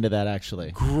got me into that,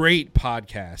 actually. Great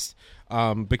podcast.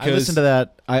 Because I listened to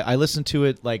that. I listened to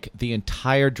it like the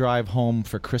entire drive home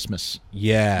for Christmas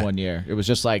yeah, one year. It was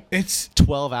just like it's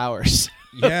 12 hours.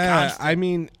 yeah. I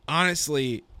mean,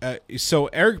 honestly, so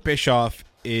Eric Bischoff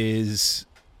is,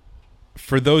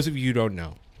 for those of you who don't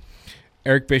know,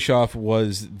 Eric Bischoff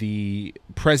was the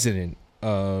president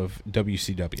of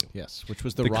WCW. Yes, which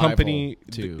was the The rival company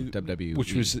to WWE.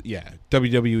 which was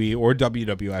WWE or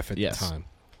WWF at Yes. the time,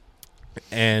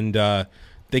 and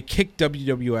they kicked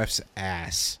WWF's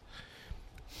ass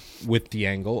with the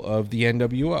angle of the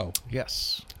NWO.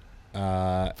 yes.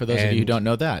 For those of you who don't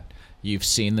know that, you've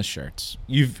seen the shirts.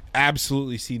 You've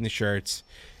absolutely seen the shirts.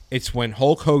 It's when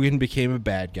Hulk Hogan became a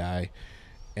bad guy,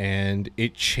 and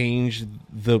it changed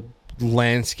the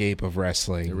landscape of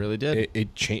wrestling. It really did.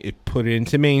 It put it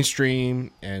into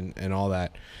mainstream and all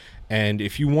that. And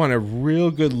if you want a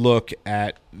real good look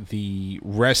at the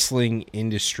wrestling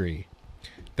industry,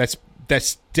 that's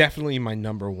definitely my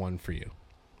number one for you.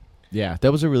 Yeah,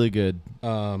 that was a really good.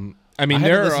 I mean, I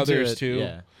there haven't are listened to others it, too.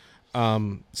 Yeah.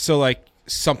 So like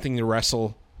Something to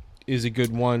Wrestle is a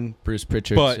good one. Bruce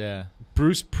Pritchard. But Yeah.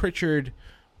 Bruce Pritchard,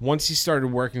 once he started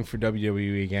working for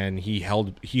WWE again, he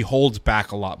holds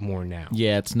back a lot more now.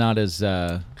 Yeah, it's not as.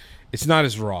 It's not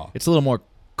as raw. It's a little more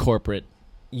corporate.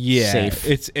 Yeah,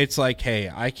 safe. It's like, hey,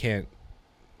 I can't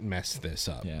mess this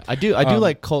up. Yeah, I do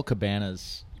like Colt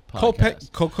Cabana's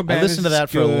podcast. Colt Cabana's I listened to that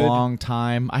for good. a long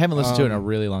time. I haven't listened to it in a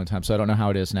really long time, so I don't know how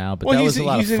it is now. But Well, that he's was a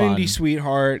lot of an fun. indie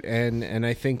sweetheart, and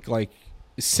I think like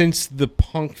since the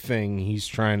Punk thing, he's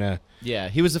trying to. Yeah,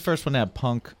 he was the first one to have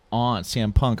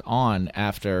CM Punk on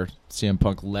after CM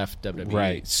Punk left WWE.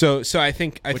 Right. So I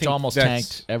think Which almost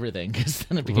tanked everything because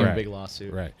then it became a big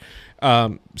lawsuit. Right.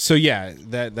 So yeah,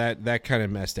 that kind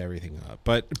of messed everything up.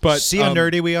 But See how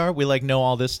nerdy we are? We like know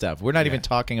all this stuff. We're not even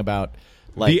talking about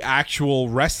like the actual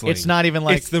wrestling. It's not even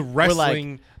like it's the wrestling.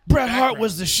 We're like, Bret Hart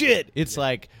was the shit. It's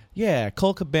like, yeah,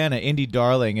 Colt Cabana, indie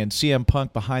darling, and CM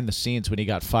Punk behind the scenes when he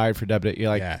got fired for WWE. You're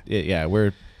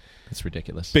like, it's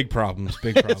ridiculous. Big problems.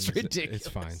 Big problems. It's ridiculous. It's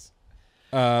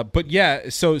fine. But yeah,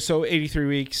 so 83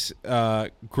 weeks,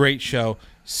 great show.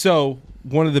 So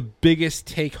one of the biggest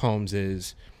take homes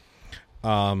is,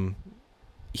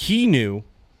 he knew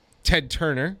Ted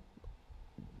Turner,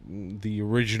 the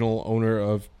original owner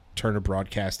of Turner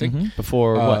Broadcasting,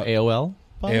 Before what, AOL?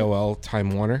 Probably? AOL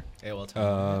Time Warner. AOL Time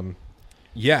Warner.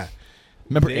 Yeah.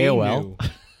 Remember They AOL? knew-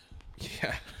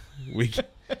 yeah.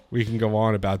 We can go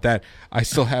on about that. I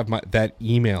still have that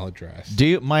email address. Do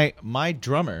you, my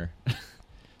drummer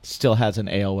still has an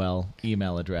AOL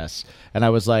email address, and I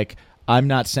was like, I'm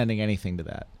not sending anything to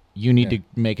that. You need to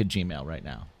make a Gmail right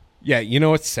now. Yeah, you know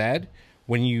what's sad?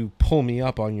 When you pull me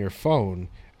up on your phone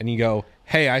and you go,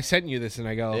 "Hey, I sent you this," and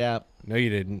I go, Yeah. "No, you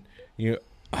didn't."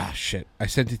 Shit, I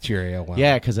sent it to your AOL.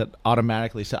 Yeah, because it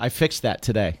automatically said. I fixed that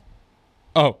today.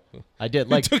 Oh, I did. it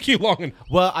Like, took you long enough.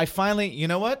 well, I finally. You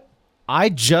know what? I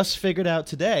just figured out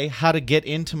today how to get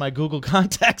into my Google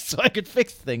Contacts so I could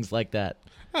fix things like that.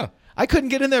 Oh, I couldn't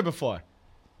get in there before.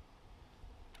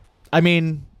 I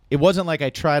mean, it wasn't like I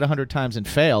tried 100 times and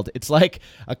failed. It's like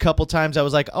a couple times I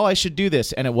was like, oh, I should do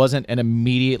this. And it wasn't an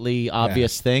immediately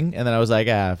obvious thing. And then I was like,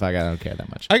 fuck, I don't care that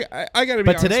much. I got to be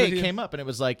But honest today with it you. came up and it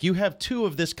was like, you have 2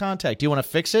 of this contact. Do you want to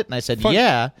fix it? And I said,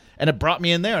 yeah. And it brought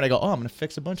me in there. And I go, oh, I'm going to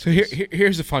fix a bunch So of these.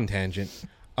 here's a fun tangent.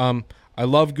 I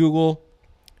love Google.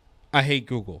 I hate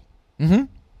Google. Mm-hmm.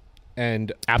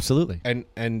 And Absolutely.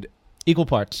 and Equal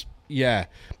parts. yeah,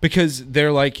 because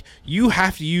they're like, you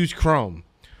have to use Chrome.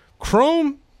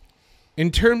 Chrome,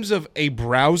 in terms of a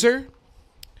browser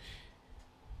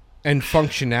and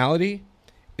functionality,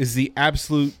 is the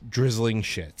absolute drizzling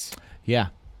shits. Yeah.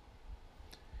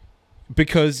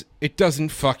 Because it doesn't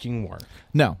fucking work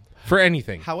No. for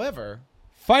anything. However,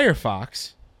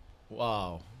 Firefox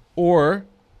wow. or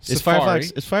Is Safari.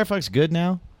 Firefox good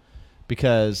now?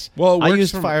 Because Well, it I works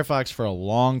used from- Firefox for a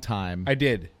long time, I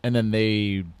did. and then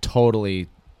they totally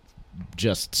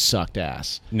just sucked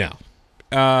ass. No.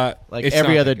 Like It's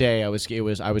every not other that good. day, I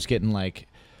was getting like,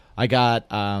 I got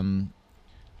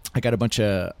a bunch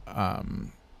of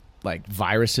like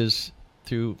viruses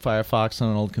through Firefox on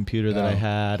an old computer that I Oh.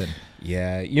 had, and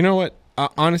Yeah, you know what?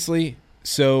 Honestly,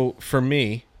 so for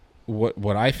me,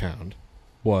 what I found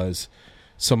was,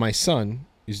 so my son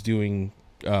is doing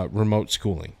remote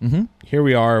schooling. mm-hmm. Here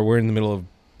we are. We're in the middle of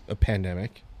a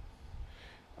pandemic.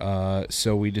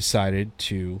 So we decided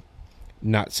to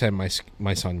not send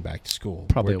my son back to school.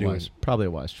 probably We're a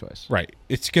wise choice. Right.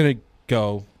 It's gonna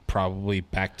go probably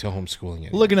back to homeschooling. Anyway.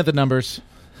 Looking at the numbers,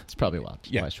 it's probably a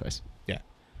Yeah. wise choice. Yeah.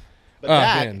 But Oh,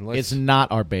 that man, let's- is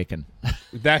not our bacon.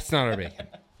 That's not our bacon.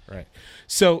 Right.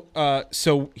 So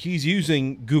he's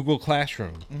using Google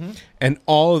Classroom, and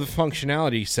all of the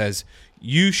functionality says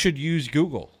you should use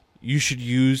Google. You should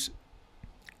use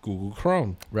Google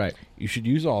Chrome. Right. You should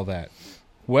use all that.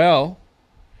 Well,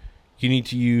 you need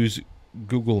to use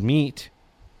Google Meet,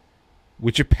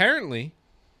 which apparently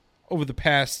over the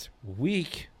past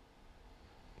week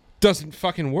doesn't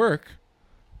fucking work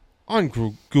on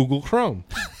Google Chrome.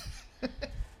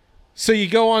 So you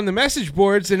go on the message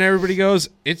boards and everybody goes,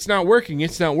 it's not working,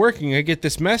 it's not working. I get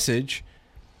this message.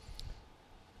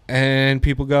 And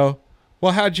people go,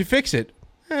 well, how'd you fix it?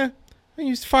 I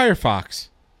used Firefox.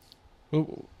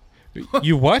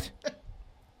 You what?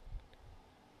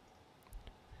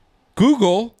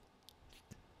 Google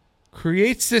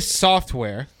creates this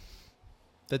software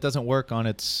That doesn't work on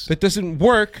its that doesn't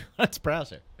work its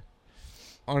browser.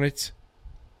 on its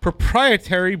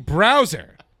proprietary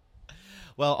browser.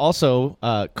 Well, also,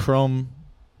 Chrome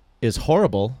is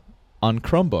horrible on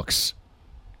Chromebooks.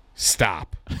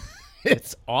 Stop.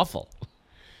 It's awful.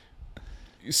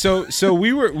 So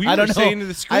we were saying to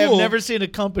the school. I have never seen a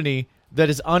company that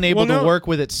is unable to work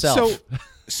with itself.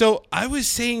 So I was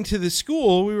saying to the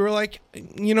school, we were like,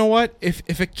 you know what?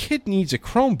 If a kid needs a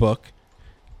Chromebook,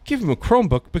 give him a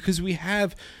Chromebook, because we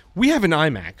have an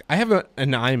iMac. I have an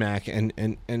iMac,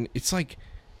 and it's like,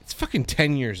 it's fucking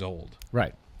 10 years old.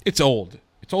 Right. It's old.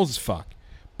 It's old as fuck.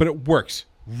 But it works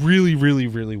really, really,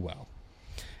 really well.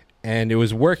 And it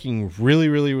was working really,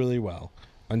 really, really well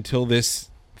until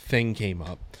this thing came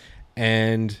up.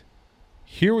 And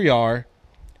here we are.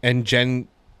 And Jen,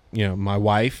 my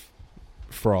wife,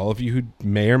 for all of you who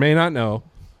may or may not know,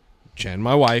 Jen,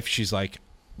 my wife, she's like,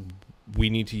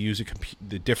 we need to use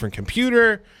the different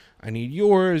computer. I need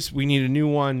yours. We need a new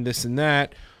one, this and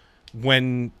that.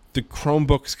 When the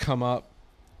Chromebooks come up,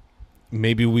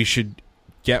 maybe we should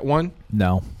get one.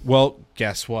 No. Well,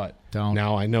 guess what? Don't.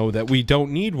 Now I know that we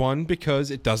don't need one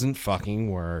because it doesn't fucking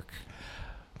work.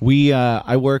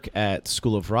 I work at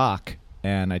School of Rock,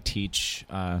 and I teach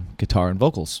guitar and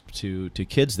vocals to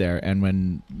kids there. And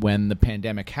when the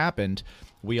pandemic happened,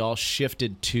 we all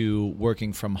shifted to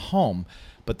working from home.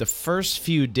 But the first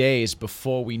few days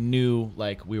before we knew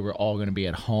like we were all going to be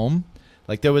at home,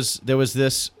 like there was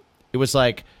this, it was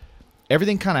like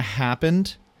everything kind of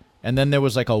happened, and then there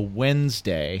was like a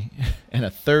Wednesday and a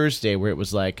Thursday where it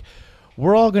was like,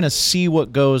 we're all going to see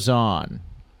what goes on.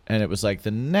 And it was like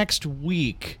the next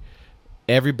week,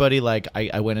 everybody, like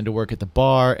I went into work at the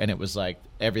bar, and it was like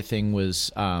everything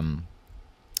was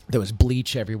there was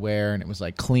bleach everywhere, and it was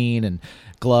like clean, and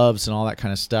gloves and all that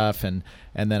kind of stuff. And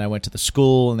then I went to the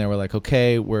school, and they were like,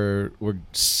 okay, we're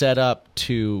set up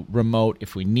to remote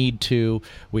if we need to.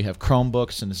 We have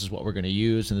Chromebooks, and this is what we're going to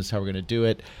use, and this is how we're going to do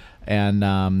it.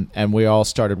 And we all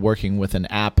started working with an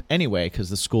app anyway, because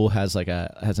the school has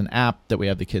an app that we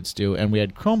have the kids do, and we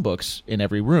had Chromebooks in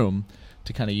every room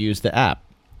to kind of use the app.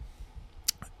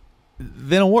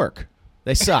 They don't work.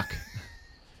 They suck.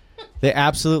 They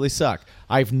absolutely suck.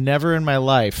 I've never in my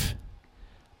life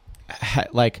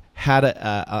had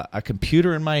a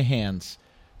computer in my hands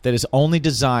that is only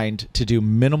designed to do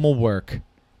minimal work,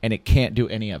 and it can't do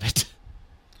any of it.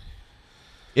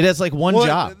 It has like one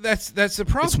job. That's the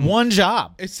problem. It's one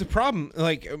job. It's the problem.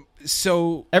 Like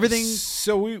so everything.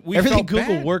 So we everything felt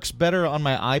Google bad. Works better on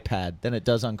my iPad than it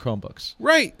does on Chromebooks.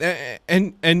 Right,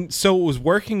 and so it was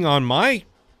working on my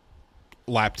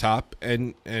laptop,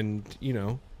 and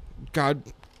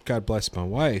God bless my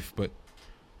wife, but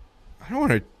I don't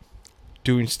want her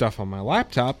doing stuff on my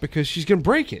laptop because she's gonna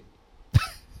break it.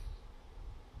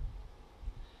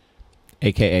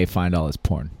 AKA find all his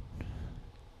porn.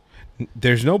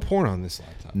 There's no porn on this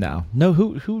laptop. No.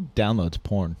 Who downloads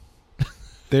porn?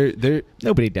 There.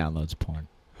 Nobody downloads porn.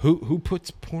 Who puts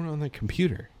porn on the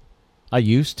computer? I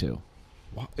used to.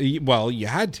 Well, you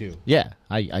had to. Yeah,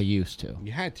 I used to.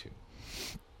 You had to.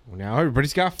 Well, now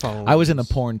everybody's got phones. I was in the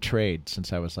porn trade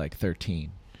since I was like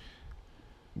 13.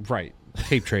 Right.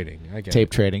 Tape trading. I get Tape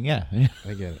it. trading, yeah.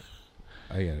 I get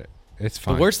it. It's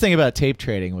fine. The worst thing about tape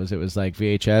trading was it was like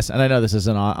VHS, and I know this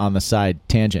isn't on the side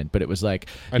tangent, but it was like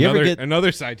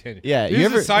another side tangent. Yeah, this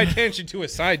is a side tangent to a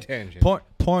side tangent.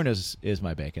 Porn is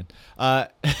my bacon,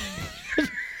 but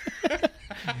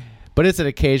it's an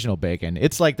occasional bacon.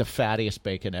 It's like the fattiest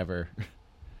bacon ever.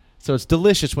 So it's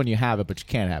delicious when you have it, but you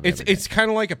can't have it. It's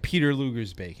kind of like a Peter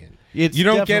Luger's bacon. It's you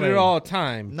don't get it definitely- all the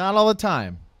time, Not all the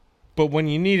time. but when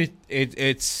you need it,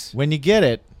 it's When you get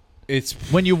it, it's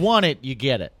when you want it, you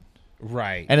get it.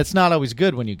 right. And it's not always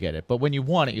good when you get it, but when you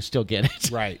want it, you still get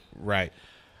it. right.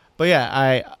 But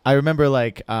yeah, I remember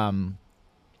like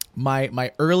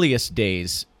my earliest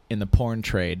days in the porn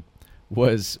trade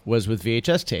was with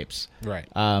VHS tapes. Right.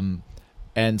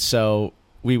 And so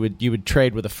you would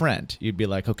trade with a friend. You'd be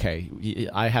like, okay,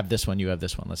 I have this one, you have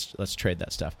this one. Let's trade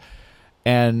that stuff.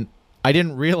 And I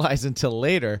didn't realize until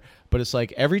later, but it's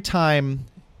like every time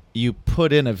you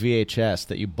put in a VHS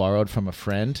that you borrowed from a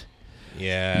friend,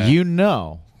 Yeah. you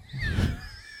know.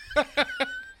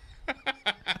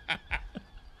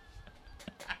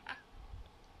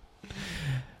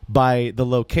 By the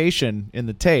location in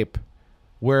the tape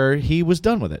where he was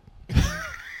done with it.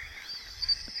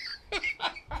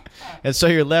 And so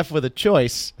you're left with a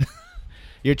choice.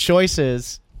 Your choice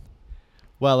is,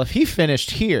 well, if he finished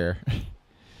here,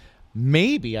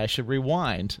 maybe I should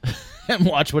rewind and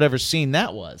watch whatever scene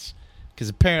that was, because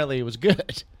apparently it was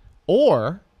good.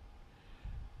 Or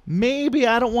maybe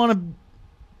I don't want to.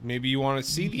 Maybe you want to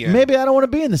see the end. Maybe I don't want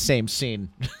to be in the same scene.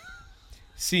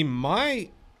 See, my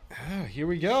Oh, here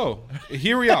we go.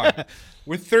 Here we are.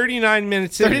 We're 39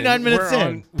 minutes in. 39 minutes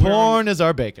in. We're Porn is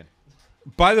our bacon.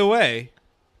 By the way,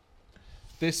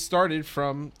 this started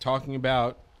from talking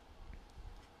about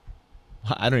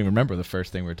I don't even remember the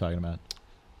first thing we were talking about.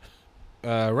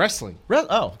 wrestling.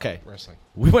 Okay. Wrestling.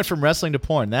 We went from wrestling to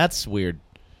porn. That's weird.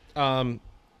 And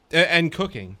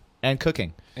cooking. And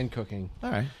cooking. And cooking.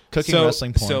 All right. Cooking,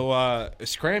 wrestling, porn. So,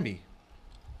 Scramby.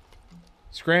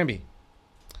 Scramby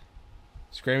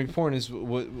porn is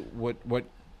what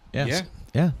Yes.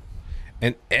 Yeah.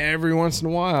 And every once in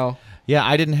a while. Yeah,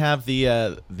 I didn't have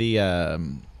the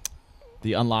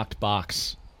unlocked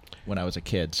box when I was a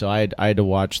kid, so I had to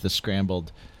watch the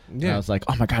scrambled. Yeah. And I was like,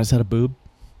 oh my god, is that a boob?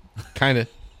 Kind of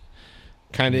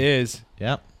is.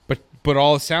 Yep. But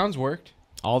all the sounds worked.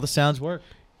 All the sounds work.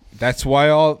 That's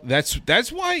why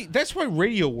that's why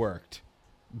radio worked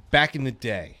back in the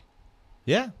day.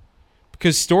 Yeah.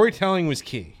 Because storytelling was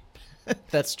key.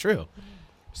 That's true.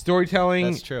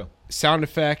 Storytelling. That's true. Sound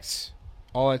effects,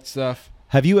 all that stuff.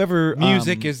 Have you ever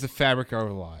Music is the fabric of our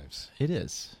lives. It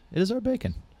is. It is our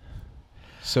bacon.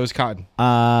 So is cotton.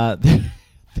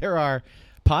 There are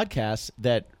podcasts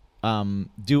that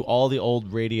do all the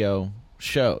old radio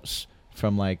shows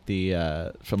from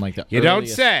the You don't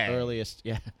say. earliest,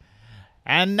 yeah.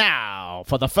 And now,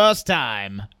 for the first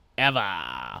time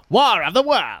ever, War of the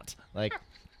World. Like,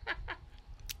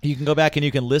 you can go back and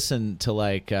you can listen to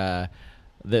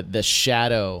the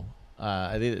Shadow.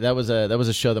 That was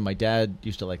a show that my dad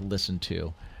used to listen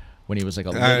to when he was a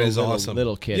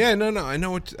little kid. Yeah, no, I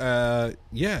know what.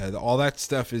 All that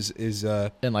stuff is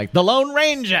and the Lone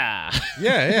Ranger.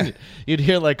 Yeah. You'd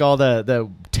hear all the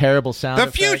terrible sound The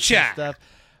effects future and stuff.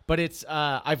 But it's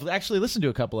I've actually listened to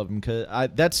a couple of them because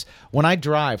that's when I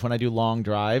do long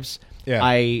drives. Yeah.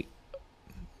 I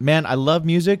love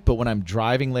music, but when I'm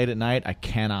driving late at night, I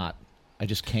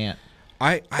just can't.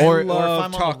 I or love if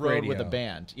I'm talk on the road radio with a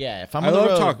band. Yeah, if I'm I on the love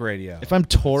road, talk radio. If I'm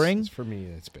touring, for me,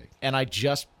 that's big. and I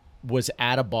just was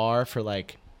at a bar for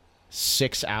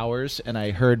 6 hours and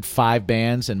I heard 5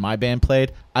 bands and my band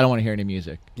played, I don't want to hear any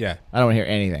music. Yeah. I don't want to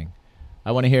hear anything.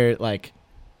 I want to hear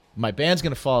my band's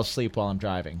going to fall asleep while I'm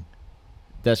driving.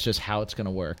 That's just how it's going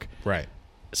to work. Right.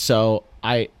 So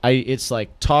it's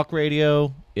talk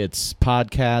radio, it's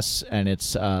podcasts, and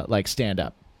it's stand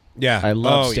up. Yeah. I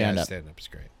love stand up. Stand up is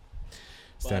great.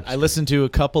 I listen to a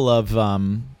couple of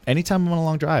anytime I'm on a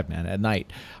long drive, man, at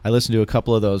night. I listen to a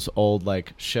couple of those old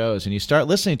shows, and you start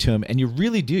listening to them, and you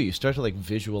really do. You start to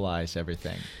visualize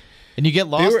everything, and you get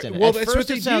lost in it. Well, At that's first what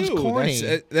they it sounds do.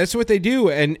 corny. That's what they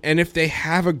do, and if they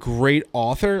have a great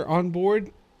author on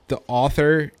board, the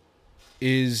author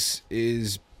is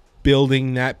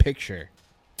building that picture.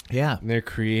 Yeah, And they're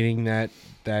creating that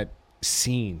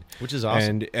scene, which is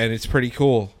awesome, and it's pretty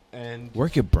cool. And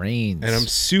work your brains. And I'm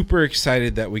super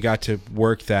excited that we got to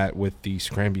work that with the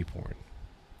Scramby porn.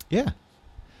 Yeah,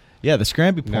 the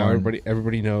Scramby porn. Now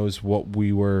everybody knows what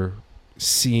we were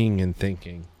seeing and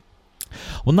thinking.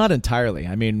 Well, not entirely.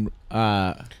 I mean,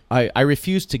 I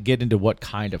refuse to get into what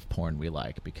kind of porn we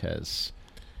like because.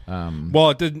 Well,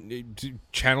 it didn't.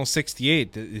 Channel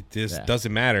 68. It just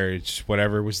doesn't matter. It's just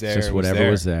whatever was there. Just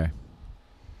whatever was there.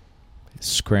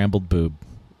 Scrambled boob.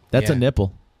 That's a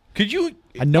nipple. Could you?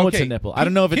 I know it's a nipple. I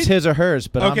don't know if it's his or hers,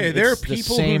 but there are it's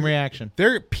people the same reaction.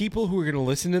 There are people who are going to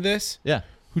listen to this,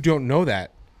 who don't know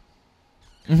that.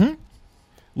 Mm-hmm.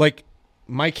 Like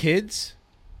my kids.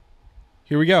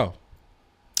 Here we go.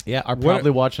 Yeah, are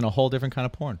probably watching a whole different kind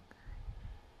of porn.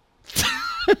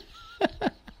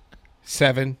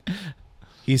 7.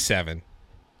 He's 7.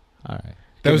 All right.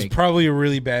 That was probably a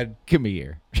really bad. Give me a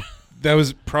year. That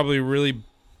was probably a really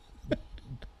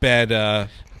bad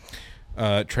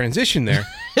transition there.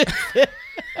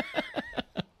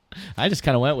 I just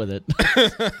kind of went with it.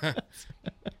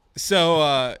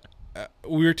 So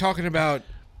we were talking about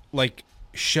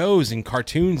shows and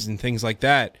cartoons and things like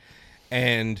that,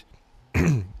 and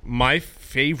my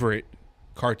favorite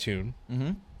cartoon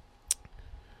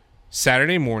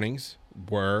Saturday mornings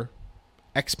were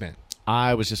X-Men.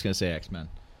 I was just gonna say X-Men.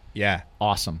 Yeah,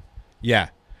 awesome. Yeah,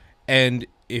 and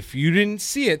if you didn't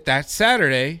see it that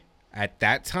Saturday at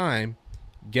that time,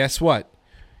 guess what?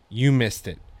 You missed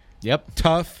it. Yep.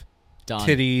 Tough Done.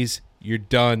 Titties. You're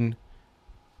done.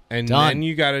 And then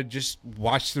you got to just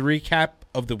watch the recap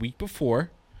of the week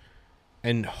before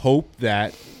and hope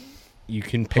that you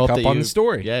can pick up on the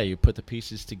story. Yeah, you put the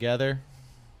pieces together.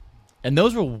 And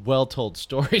those were well-told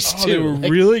stories, too. They were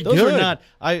really good. Those were not...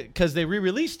 because they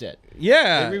re-released it.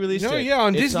 Yeah. They re-released it. Yeah,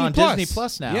 on Disney+. It's on Disney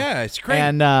Plus now. Yeah, it's great.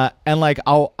 And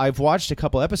I've watched a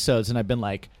couple episodes, and I've been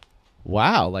like,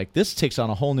 wow, this takes on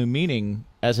a whole new meaning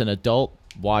as an adult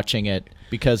watching it,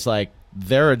 because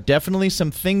there are definitely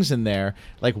some things in there,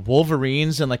 like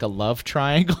Wolverines and like a love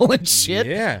triangle and shit.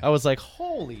 Yeah. I was like,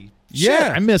 holy Yeah.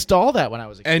 shit, I missed all that when I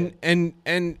was a kid.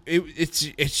 And it's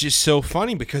just so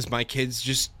funny because my kids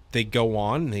just they go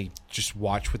on and they just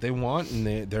watch what they want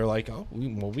and they're like, oh,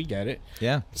 we get it.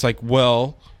 Yeah. It's like,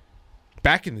 well,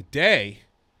 back in the day,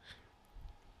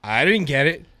 I didn't get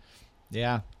it.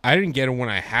 Yeah. I didn't get it when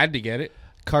I had to get it.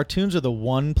 Cartoons are the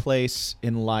one place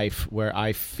in life where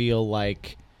I feel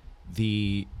like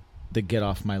the get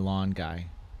off my lawn guy.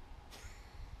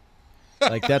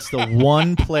 Like that's the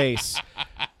one place.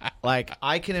 Like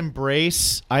I can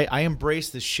embrace, I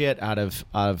embrace the shit out of.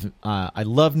 I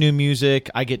love new music.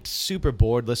 I get super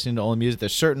bored listening to old music.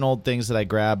 There's certain old things that I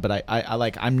grab, but I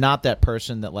like. I'm not that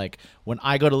person that like when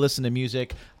I go to listen to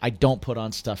music, I don't put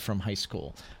on stuff from high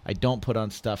school. I don't put on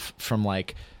stuff from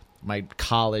like my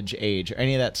college age or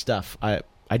any of that stuff.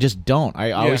 I just don't.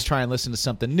 I always try and listen to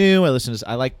something new. I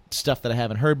like stuff that I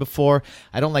haven't heard before.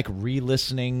 I don't like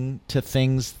re-listening to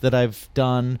things that I've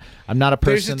done. I'm not a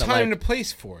person There's a that time like, and a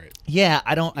place for it. yeah,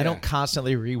 I don't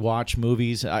constantly rewatch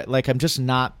movies. I'm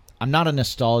not a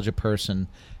nostalgia person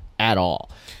at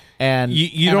all. And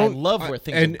You and don't I love where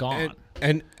things have gone.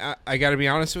 And I got to be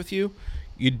honest with you,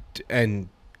 and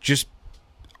just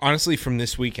honestly from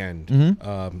this weekend,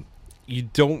 Mm-hmm. You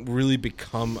don't really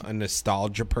become a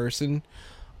nostalgia person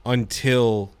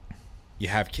until you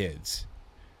have kids,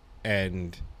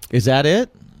 and Is that it?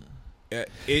 it,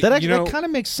 That actually that kind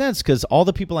of makes sense because all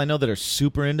the people I know that are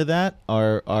super into that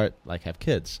are like have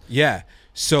kids. Yeah.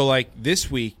 So like this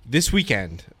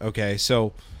weekend, okay,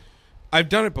 so I've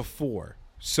done it before.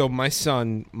 So my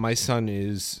son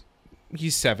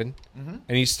he's 7 and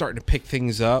he's starting to pick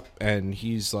things up and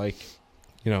he's like,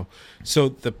 so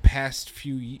the past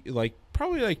few, like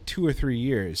probably like 2 or 3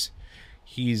 years,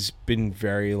 he's been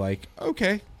very like,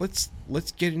 okay, let's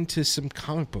get into some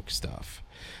comic book stuff.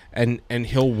 And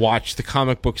he'll watch the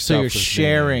comic book stuff. So you're with me.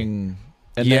 sharing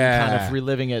and then kind of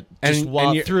reliving it just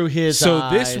through his eyes. So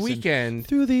this weekend,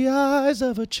 through the eyes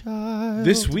of a child.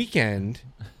 this weekend,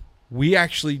 we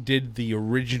actually did the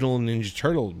original Ninja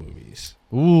Turtle movies.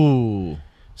 Ooh.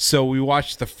 So we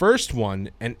watched the first one,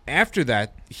 and after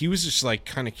that, he was just like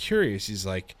kind of curious. He's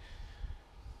like,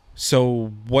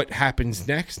 "So what happens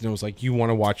next?" And I was like, "You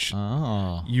want to watch?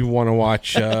 Oh. You want to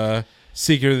watch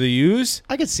Secret of the Ooze?"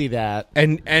 I could see that.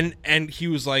 And he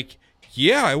was like,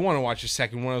 "Yeah, I want to watch the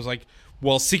second one." I was like,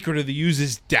 "Well, Secret of the Ooze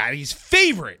is Daddy's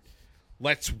favorite.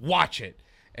 Let's watch it."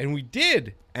 And we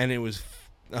did, and it was,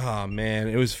 oh man,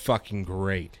 it was fucking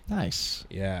great. Nice.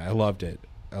 Yeah, I loved it.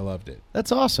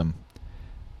 That's awesome.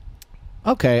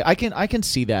 Okay, I can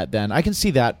see that then. I can see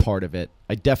that part of it.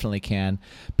 I definitely can.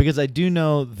 Because I do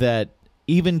know that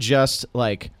even just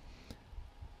like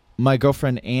my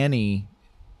girlfriend Annie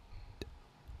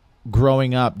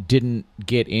growing up didn't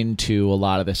get into a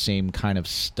lot of the same kind of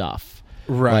stuff.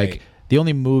 Right. Like the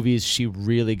only movies she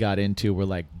really got into were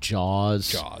like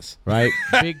Jaws. Right?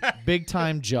 big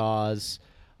time Jaws.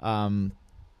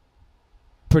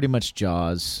 Pretty much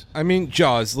Jaws. I mean,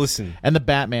 Jaws, listen. And the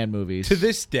Batman movies. To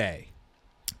this day,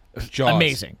 Jaws.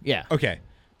 Amazing. Yeah. Okay.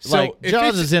 So Like if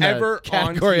Jaws it's is in ever a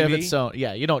category on of TV, its own.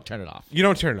 Yeah, you don't turn it off. you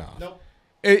don't turn it off. Nope.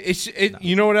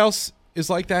 You know what else is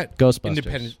like that? Ghostbusters.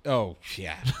 Independence. Oh,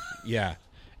 yeah. Yeah.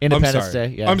 Independence I'm sorry.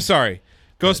 Day. Yeah. I'm sorry.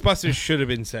 Ghostbusters should have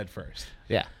been said first.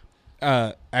 Yeah.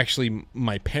 Actually,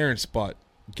 my parents bought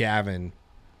Gavin,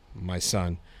 my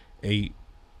son, a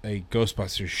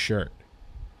Ghostbusters shirt.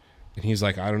 And he's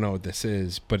like, I don't know what this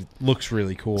is, but it looks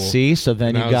really cool. See, so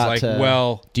then And you I was got like, to.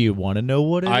 well, do you want to know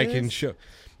what it is? I can show.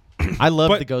 I love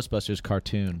but- the Ghostbusters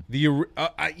cartoon. Yeah,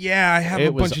 I have It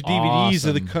a bunch was of DVDs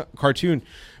of the awesome. cartoon,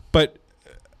 but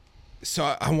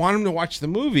so I want him to watch the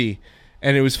movie,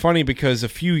 and it was funny because a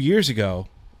few years ago,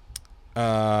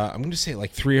 I'm going to say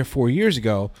like 3 or 4 years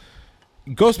ago,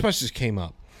 Ghostbusters came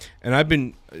up, and I've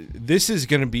been. This is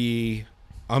going to be.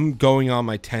 I'm going on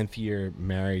my 10th year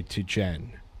married to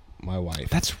Jen, my wife.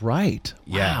 That's right.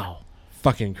 Yeah. Wow.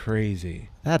 Fucking crazy.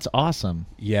 That's awesome.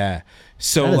 Yeah.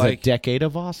 So That is like a decade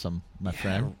of awesome, my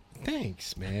friend.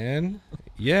 Thanks, man.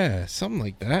 Yeah, something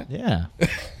like that. Yeah.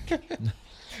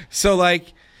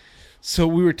 So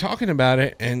we were talking about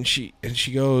it, and she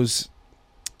goes,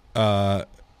 "I've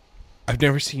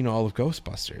never seen all of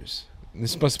Ghostbusters." And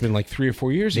this must have been like 3 or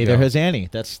 4 years Neither ago. has Annie.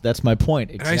 That's my point.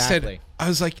 And Exactly. I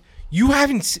was like, "You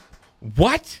haven't seen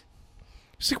what?"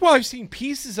 She's like, "Well, I've seen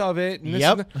pieces of it." And this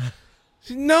Yep. and that." I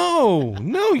said, No,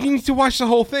 you need to watch the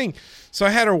whole thing. So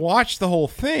I had her watch the whole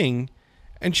thing,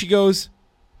 and she goes,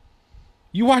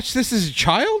 "You watched this as a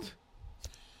child?"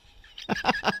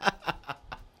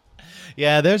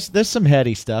 Yeah, there's some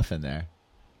heady stuff in there.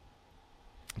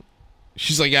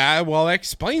 She's like, yeah, well, that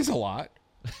explains a lot.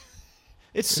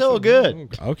 It's so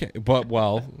good. Okay, but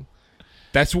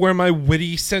that's where my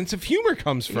witty sense of humor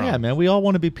comes from. Yeah, man. We all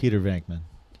want to be Peter Venkman.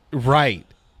 Right.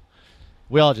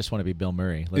 We all just want to be Bill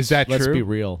Murray. Is that Let's true? be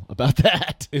real about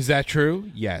that. Is that true?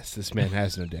 Yes, this man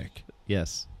has no dick.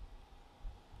 Yes.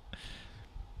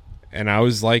 And I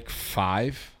was like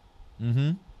 5.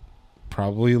 Mm-hmm.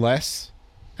 Probably less.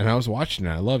 And I was watching it.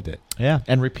 I loved it. Yeah,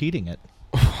 and repeating it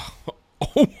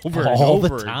Over and all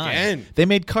over the time. again. They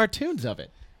made cartoons of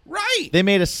it. Right. They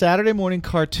made a Saturday morning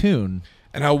cartoon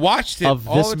And I watched it of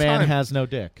all This the Man time. Has No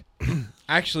Dick.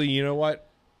 Actually, you know what?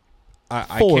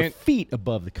 I 4 can't. feet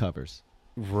above the covers.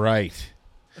 Right.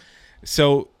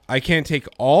 So I can't take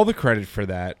all the credit for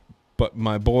that, but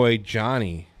my boy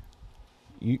Johnny,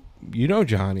 you know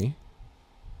Johnny,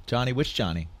 Johnny, which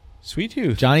Johnny? Sweet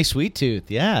Tooth. Johnny Sweet Tooth,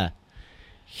 yeah.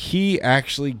 He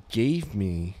actually gave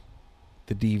me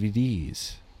the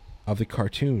DVDs of the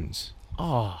cartoons.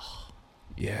 Oh,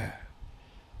 Yeah.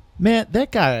 man,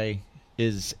 that guy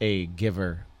is a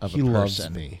giver of He a person. loves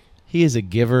me. He is a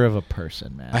giver of a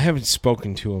person, man. I haven't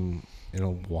spoken to him in a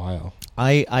while.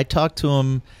 I talked to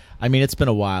him. I mean, it's been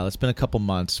a while. It's been a couple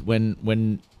months.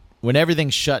 When everything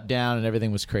shut down and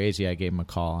everything was crazy, I gave him a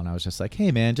call and I was just like,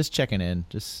 "Hey, man, just checking in,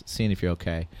 just seeing if you're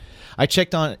okay." I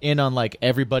checked in on like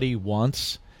everybody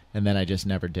once, and then I just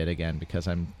never did again because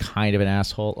I'm kind of an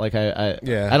asshole. Like I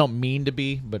don't mean to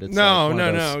be, but it's No. It's You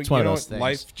one of know those what? things.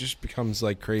 Life just becomes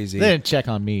like crazy. They didn't check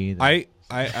on me. I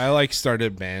like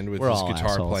started a band with We're this all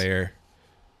guitar assholes. player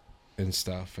and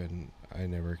stuff, and I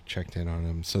never checked in on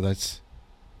him. So that's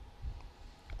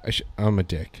I'm a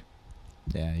dick.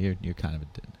 Yeah, you're kind of a.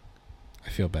 I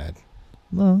feel bad.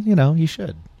 Well, you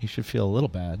should. You should feel a little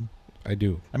bad. I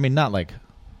do. I mean, not like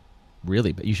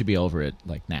really, but you should be over it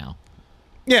like now.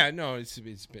 Yeah, no, it's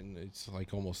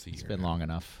like almost a year. It's been now. long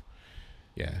enough.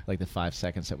 Yeah, Like the 5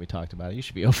 seconds that we talked about it. You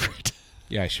should be over it.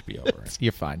 yeah, I should be over it.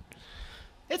 You're fine.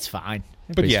 It's fine.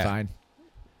 But Everybody's yeah. fine.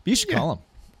 You should call him.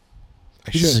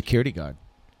 I He's a should. security guard.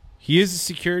 He is a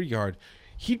security guard.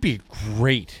 He'd be a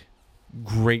great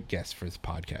guest for this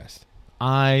podcast.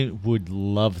 I would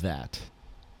love that.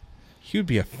 He would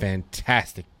be a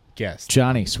fantastic guest.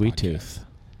 Johnny on this Sweet podcast. Tooth.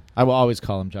 I will always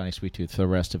call him Johnny Sweet Tooth for the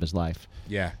rest of his life.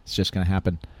 Yeah. It's just going to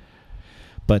happen.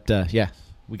 But yeah,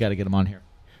 we got to get him on here.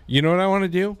 You know what I want to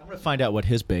do? I'm going to find out what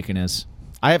his bacon is.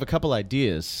 I have a couple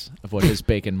ideas of what his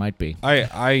bacon might be.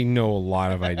 I know a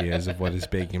lot of ideas of what his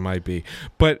bacon might be,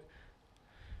 but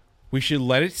we should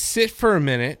let it sit for a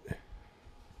minute.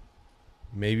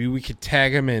 Maybe we could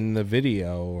tag him in the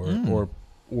video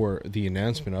or the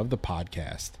announcement of the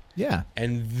podcast. Yeah.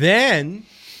 And then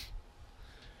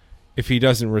if he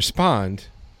doesn't respond,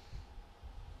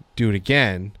 do it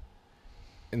again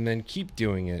and then keep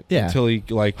doing it until he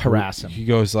like harass him. He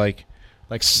goes like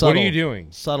Subtle, what are you doing?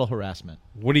 Subtle harassment.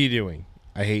 What are you doing?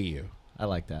 I hate you. I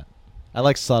like that. I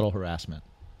like subtle harassment.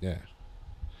 Yeah.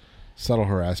 Subtle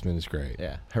harassment is great.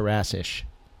 Yeah. Harass-ish.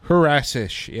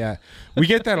 Harass-ish, yeah. We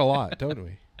get that a lot, don't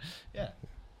we? Yeah.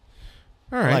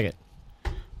 All right. I like it.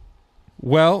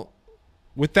 Well,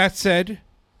 with that said,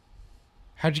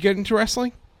 how'd you get into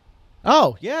wrestling?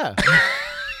 Oh, yeah.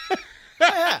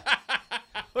 Yeah.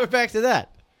 We're back to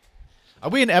that. Are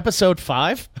we in episode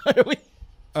 5? Are we?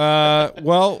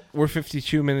 Well, we're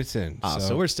 52 minutes in. Oh,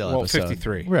 so we're still well, episode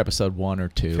 53. We're episode 1 or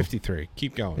 2. 53.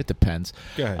 Keep going. It depends.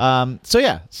 Go ahead.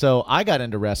 So I got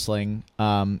into wrestling.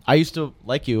 I used to,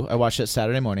 like you, I watched it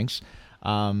Saturday mornings.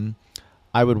 I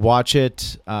would watch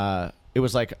it. It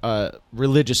was like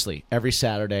religiously every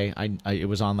Saturday. It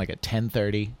was on like at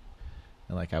 10:30,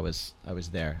 and like I was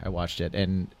there. I watched it,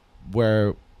 and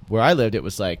where I lived, it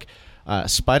was like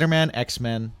Spider-Man,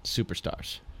 X-Men,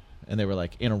 Superstars, and they were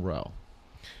like in a row.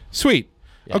 Sweet.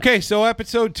 Yeah. Okay, so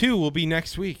episode 2 will be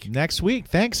next week. Next week.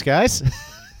 Thanks, guys.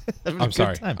 I'm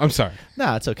sorry. I'm sorry.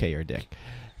 No, it's okay. You're a dick.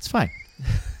 It's fine.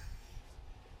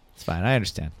 It's fine. I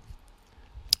understand.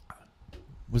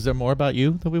 Was there more about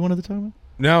you that we wanted to talk about?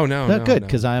 No, Good,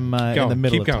 because I'm in the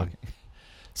middle Keep of going.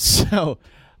 talking.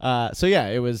 So yeah,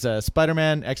 it was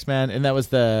Spider-Man, X-Men, and that was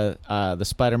the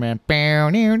Spider-Man.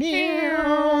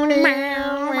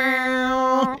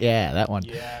 Yeah, that one.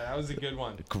 Yeah, that was a good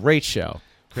one. Great show.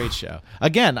 Great show.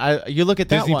 Again, you look at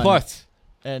that Disney one. Plus.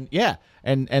 And yeah,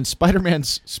 and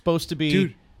Spider-Man's supposed to be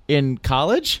Dude. in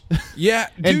college. Yeah,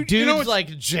 And dude, dude's you know what's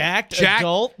like jacked Jack-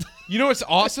 adult. You know what's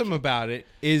awesome about it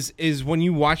is when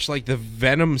you watch like the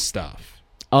Venom stuff.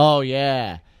 Oh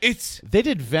yeah, It's they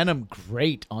did Venom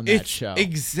great on that show.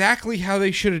 exactly how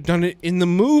they should have done it in the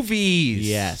movies.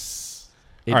 Yes,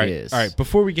 it is. All right,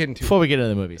 before we get into Before we get into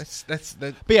the movies, that's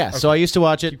that. but yeah, so I used to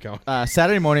watch it Keep going.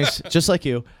 Saturday mornings, just like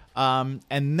you.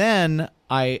 And then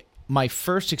I my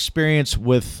first experience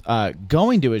with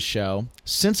going to his show,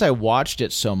 since I watched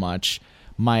it so much,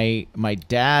 my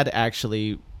dad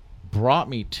actually brought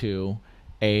me to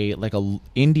a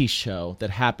indie show that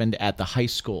happened at the high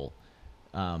school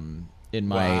in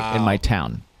my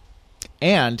town,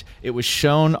 and it was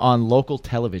shown on local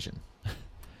television.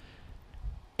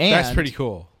 And That's pretty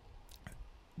cool.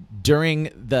 during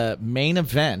the main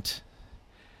event,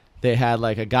 they had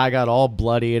like a guy got all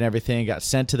bloody and everything, got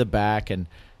sent to the back, and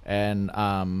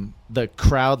the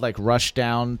crowd like rushed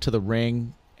down to the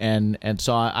ring, and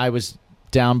so I was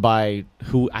down by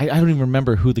who I don't even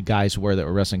remember who the guys were that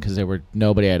were wrestling, because they were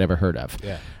nobody I'd ever heard of.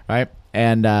 Yeah. Right.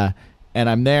 And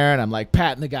I'm there, and I'm like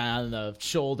patting the guy on the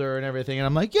shoulder and everything, and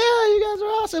I'm like, yeah, you guys are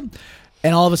awesome.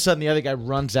 And all of a sudden, the other guy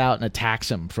runs out and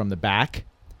attacks him from the back.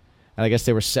 And I guess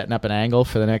they were setting up an angle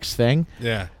for the next thing.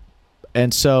 Yeah.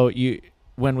 And so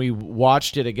when we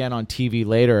watched it again on TV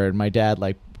later, and my dad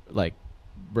like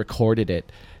recorded it,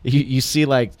 you see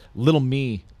like little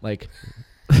me like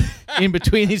in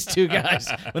between these two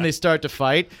guys when they start to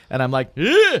fight, and I'm like,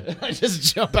 ugh! I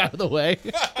just jump out of the way.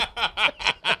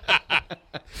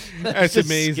 That's Just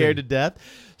amazing. Scared to death.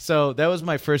 So that was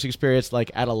my first experience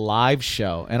like at a live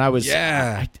show, and I was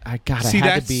Yeah. I got See, I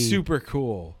had that's to be super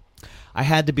cool. I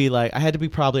had to be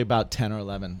probably about 10 or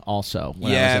 11 also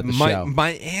when I was at the show.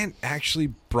 My aunt actually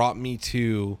brought me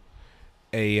to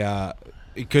a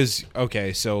because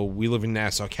so we live in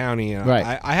Nassau County, and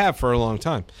Right. I have for a long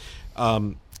time.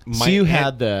 So you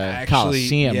had the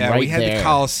Coliseum yeah, right we had there. the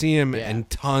Coliseum Yeah. and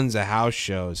tons of house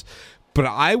shows, but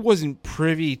I wasn't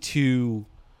privy to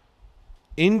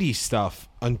indie stuff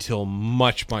until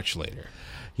much later.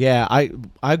 Yeah,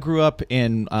 I grew up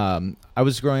in I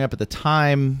was growing up at the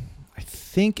time, I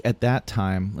think at that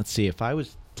time, let's see, if I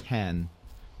was 10,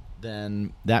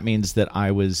 then that means that I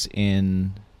was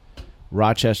in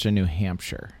Rochester, New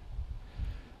Hampshire.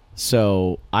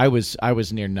 So I was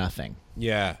near nothing,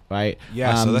 Yeah, right?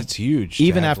 yeah. So that's huge. to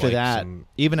Even have, after like, that, some-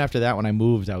 when I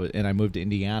moved, I moved to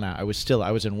Indiana. I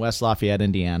was in West Lafayette,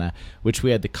 Indiana, which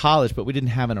we had the college, but we didn't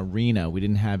have an arena. We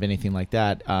didn't have anything like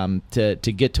that. To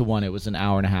get to one, it was an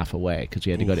hour and a half away because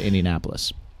we had to go to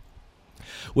Indianapolis,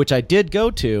 which I did go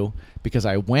to because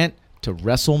I went to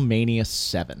WrestleMania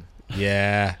 7.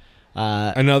 yeah,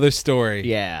 another story.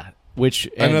 Yeah, which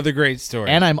Another great story.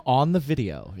 and I'm on the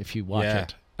video if you watch Yeah.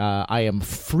 it. I am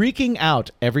freaking out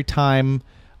every time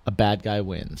a bad guy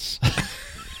wins.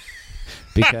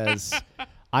 Because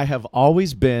I have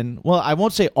always been, well, I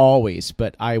won't say always,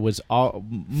 but I was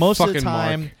most of the Fucking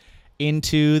time Mark.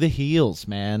 into the heels,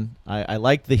 man. I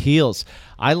liked the heels.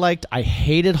 I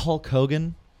hated Hulk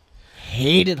Hogan.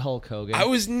 I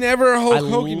was never a Hulk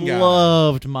Hogan guy. I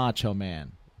loved Macho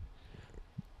Man.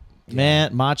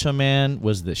 Man, Macho Man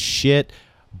was the shit.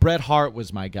 Bret Hart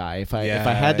was my guy. If I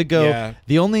had to go, yeah.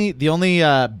 the only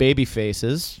baby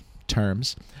faces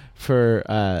terms for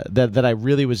that I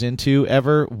really was into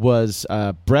ever was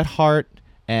Bret Hart,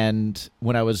 and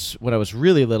when I was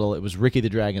really little, it was Ricky the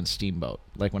Dragon Steamboat.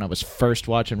 Like when I was first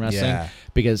watching wrestling, Yeah.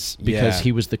 because Yeah.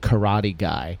 he was the karate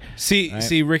guy. See,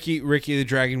 Right. Ricky the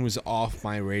Dragon was off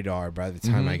my radar by the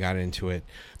Mm-hmm. time I got into it.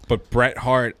 But Bret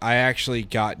Hart, I actually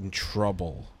got in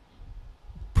trouble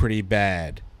pretty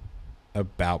bad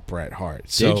about Bret Hart.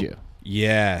 So, Did you?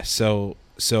 Yeah. So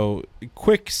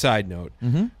quick side note.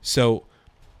 Mm-hmm. So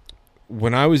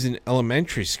when I was in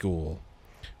elementary school,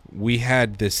 we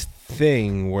had this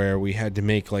thing where we had to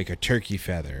make like a turkey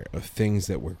feather of things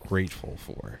that we're grateful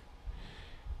for.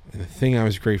 And the thing I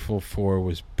was grateful for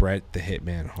was Bret the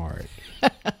Hitman Hart.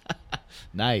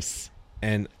 Nice.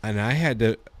 And I had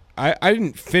to I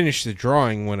didn't finish the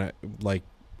drawing when I like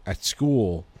at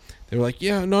school. They were like,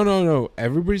 "Yeah, no.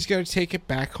 Everybody's got to take it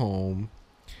back home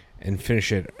and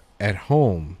finish it at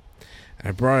home." And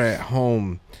I brought it at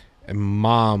home, and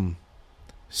Mom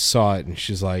saw it, and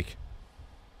she's like,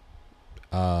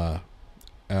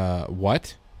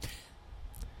 what?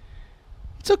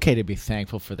 It's okay to be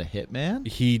thankful for the Hitman.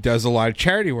 He does a lot of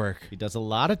charity work. He does a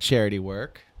lot of charity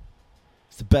work.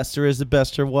 It's the best there is, the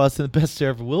best there was, and the best there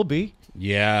ever will be.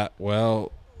 Yeah,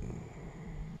 well,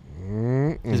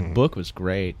 His book was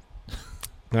great.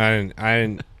 I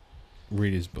didn't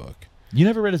read his book. You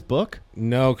never read his book?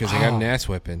 No, because I got an ass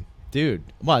whipping. Dude.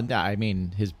 Well, no, I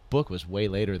mean, his book was way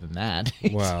later than that.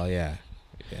 Well, yeah.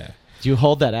 Do you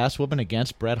hold that ass whooping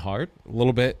against Bret Hart? A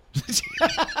little bit.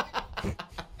 A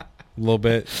little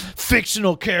bit.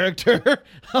 Fictional character.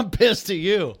 I'm pissed at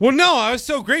you. Well, no, I was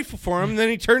so grateful for him. And then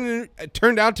he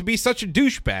turned out to be such a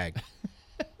douchebag.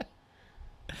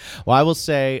 Well, I will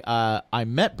say I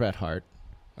met Bret Hart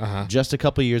just a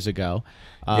couple years ago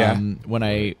Yeah. when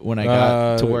I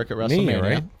got to work at me, WrestleMania.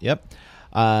 right? Yep.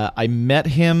 I met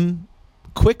him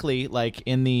quickly, like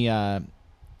in the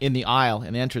aisle,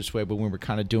 in the entranceway, when we were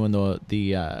kind of doing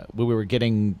when we were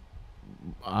getting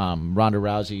Ronda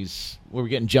Rousey's, we were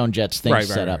getting Joan Jett's thing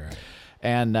set up. Right.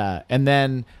 And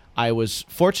then I was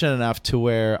fortunate enough to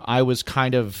where I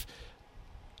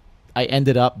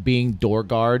ended up being door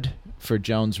guard for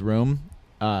Joan's room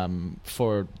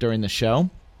during the show,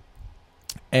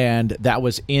 and that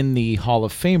was in the Hall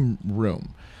of Fame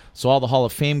room. So all the Hall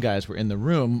of Fame guys were in the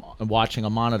room watching a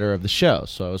monitor of the show.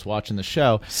 So I was watching the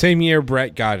show. Same year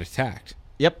Brett got attacked.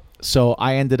 Yep. So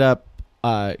I ended up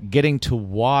getting to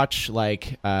watch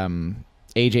like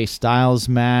AJ Styles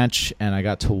match, and I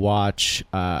got to watch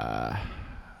I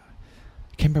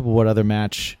can't remember what other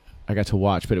match I got to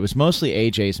watch, but it was mostly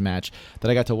AJ's match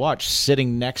that I got to watch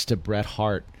sitting next to Bret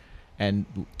Hart and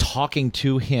talking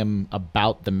to him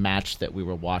about the match that we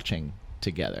were watching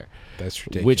together. That's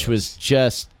ridiculous. Which was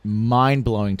just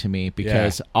mind-blowing to me,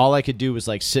 because all I could do was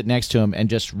like sit next to him and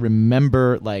just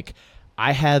remember, like,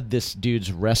 I had this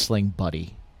dude's wrestling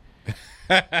buddy.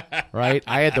 Right?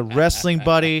 I had the wrestling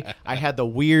buddy. I had the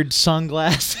weird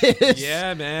sunglasses.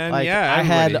 Yeah, man. Like, yeah, I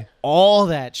had everybody. all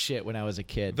that shit when I was a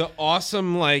kid. The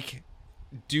awesome, like,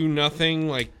 do nothing,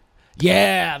 like,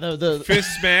 yeah, the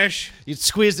fist smash. you'd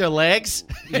squeeze their legs.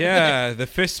 Yeah, the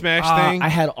fist smash thing. I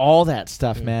had all that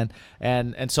stuff, man.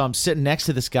 And so I'm sitting next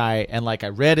to this guy, and like I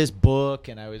read his book,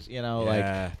 and I was,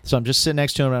 like, so I'm just sitting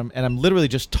next to him, and I'm literally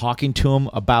just talking to him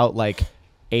about like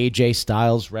AJ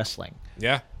Styles wrestling.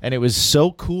 Yeah. And it was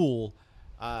so cool.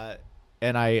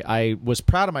 And I was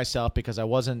proud of myself because I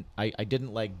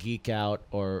didn't like geek out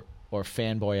or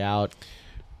fanboy out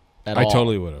at all. I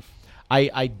totally would have.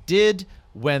 I did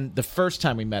when the first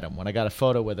time we met him, when I got a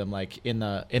photo with him, like in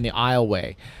the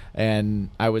aisleway, and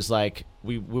I was like,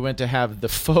 we went to have the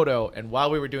photo, and while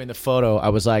we were doing the photo, I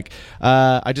was like,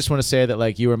 I just want to say that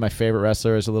like you were my favorite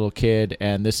wrestler as a little kid,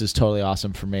 and this is totally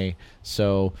awesome for me.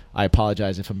 So I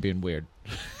apologize if I'm being weird.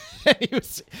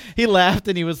 He laughed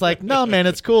and he was like, no man,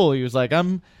 it's cool. He was like,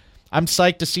 I'm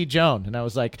psyched to see Joan, and I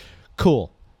was like,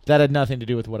 cool. That had nothing to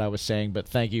do with what I was saying, but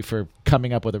thank you for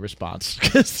coming up with a response,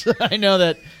 because I know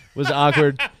that was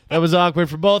awkward. That was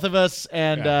awkward for both of us,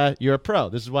 and you're a pro.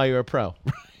 This is why you're a pro.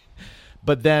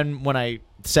 But then when I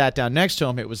sat down next to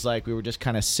him, it was like we were just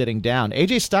kind of sitting down.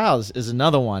 AJ Styles is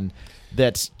another one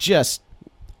that's just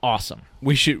awesome.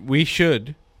 We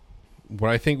should.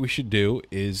 What I think we should do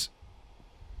is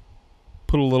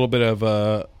put a little bit of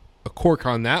a cork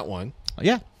on that one.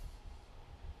 Yeah.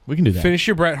 We can do that. Finish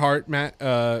your Bret Hart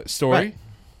story, Right.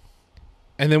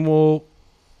 And then we'll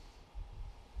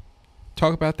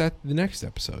talk about that the next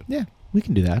episode. Yeah, we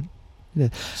can do that. Yeah.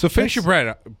 So finish your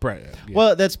Bret. Yeah.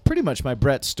 Well, that's pretty much my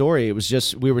Bret story. It was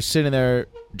just we were sitting there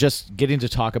just getting to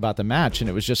talk about the match, and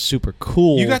it was just super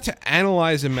cool. You got to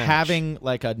analyze a match. Having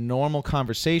like a normal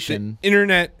conversation. The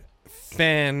internet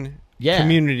fan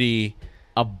community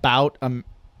about and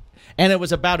it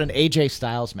was about an AJ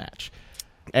Styles match.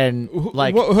 And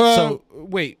like so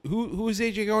wait, who was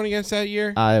AJ going against that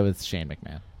year? With Shane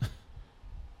McMahon.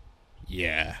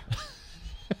 Yeah.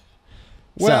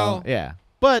 Well, so, yeah.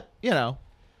 But,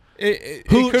 it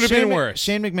could have been worse.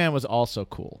 Shane McMahon was also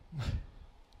cool.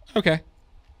 Okay.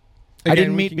 I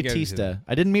didn't meet Batista.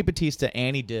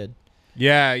 Annie did.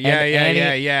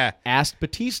 Yeah. Asked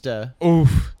Batista.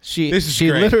 Oof. She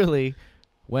great. literally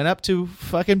went up to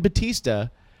fucking Batista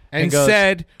and goes,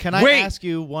 said, "Can I ask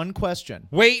you one question?"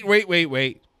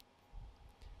 Wait.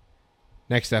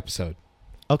 Next episode.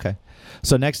 Okay.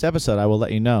 So next episode, I will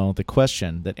let you know the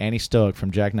question that Annie Stoic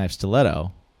from Jackknife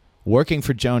Stiletto, working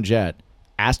for Joan Jett,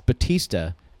 asked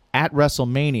Batista at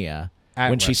WrestleMania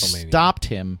she stopped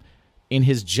him in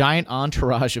his giant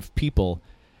entourage of people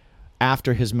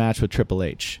after his match with Triple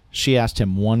H. She asked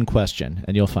him one question,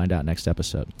 and you'll find out next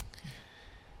episode.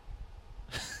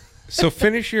 So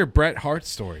finish your Bret Hart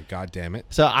story, God damn it.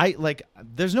 So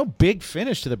there's no big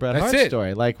finish to the Bret Hart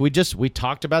story. Like we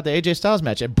talked about the AJ Styles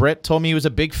match, and Bret told me he was a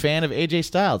big fan of AJ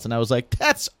Styles, and I was like,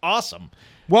 that's awesome.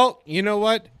 Well, you know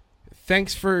what?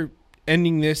 Thanks for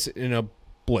ending this in a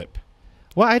blip.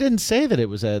 Well, I didn't say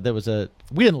that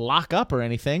we didn't lock up or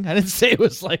anything. I didn't say it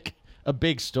was like a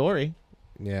big story.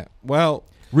 Yeah. Well,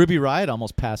 Ruby Riott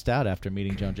almost passed out after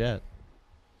meeting Joan Jett.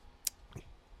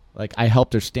 Like I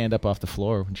helped her stand up off the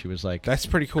floor when she was like, that's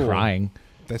pretty cool. Crying.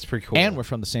 That's pretty cool. And we're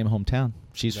from the same hometown.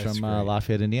 She's from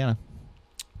Lafayette, Indiana.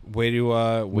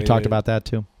 We talked about that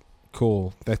too.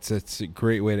 Cool. That's a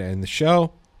great way to end the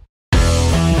show.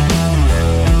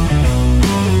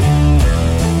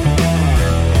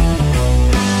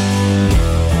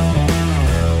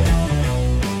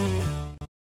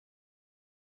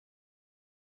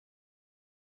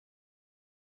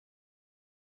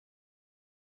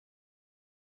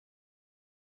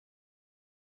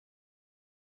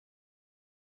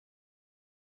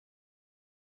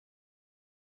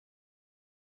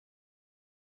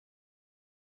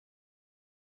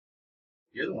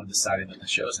 You're the one deciding that the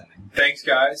show's ending. Thanks,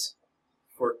 guys,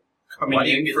 for coming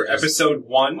in for episode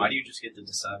 1. Why do you just get to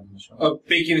decide on the show? Of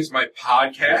Bacon is My I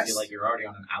Podcast. feel like you're already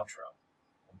on an outro.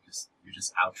 You're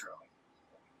just outroing.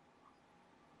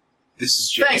 This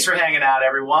is Jimmy. Thanks for hanging out,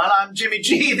 everyone. I'm Jimmy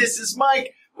G. This is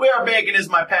Mike. We are Bacon is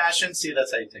My Passion. See,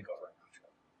 that's how you take over an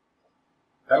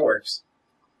outro. That works.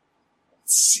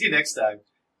 See you next time.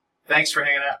 Thanks for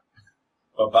hanging out.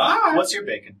 Bye-bye. What's your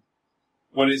bacon?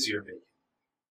 What is your bacon?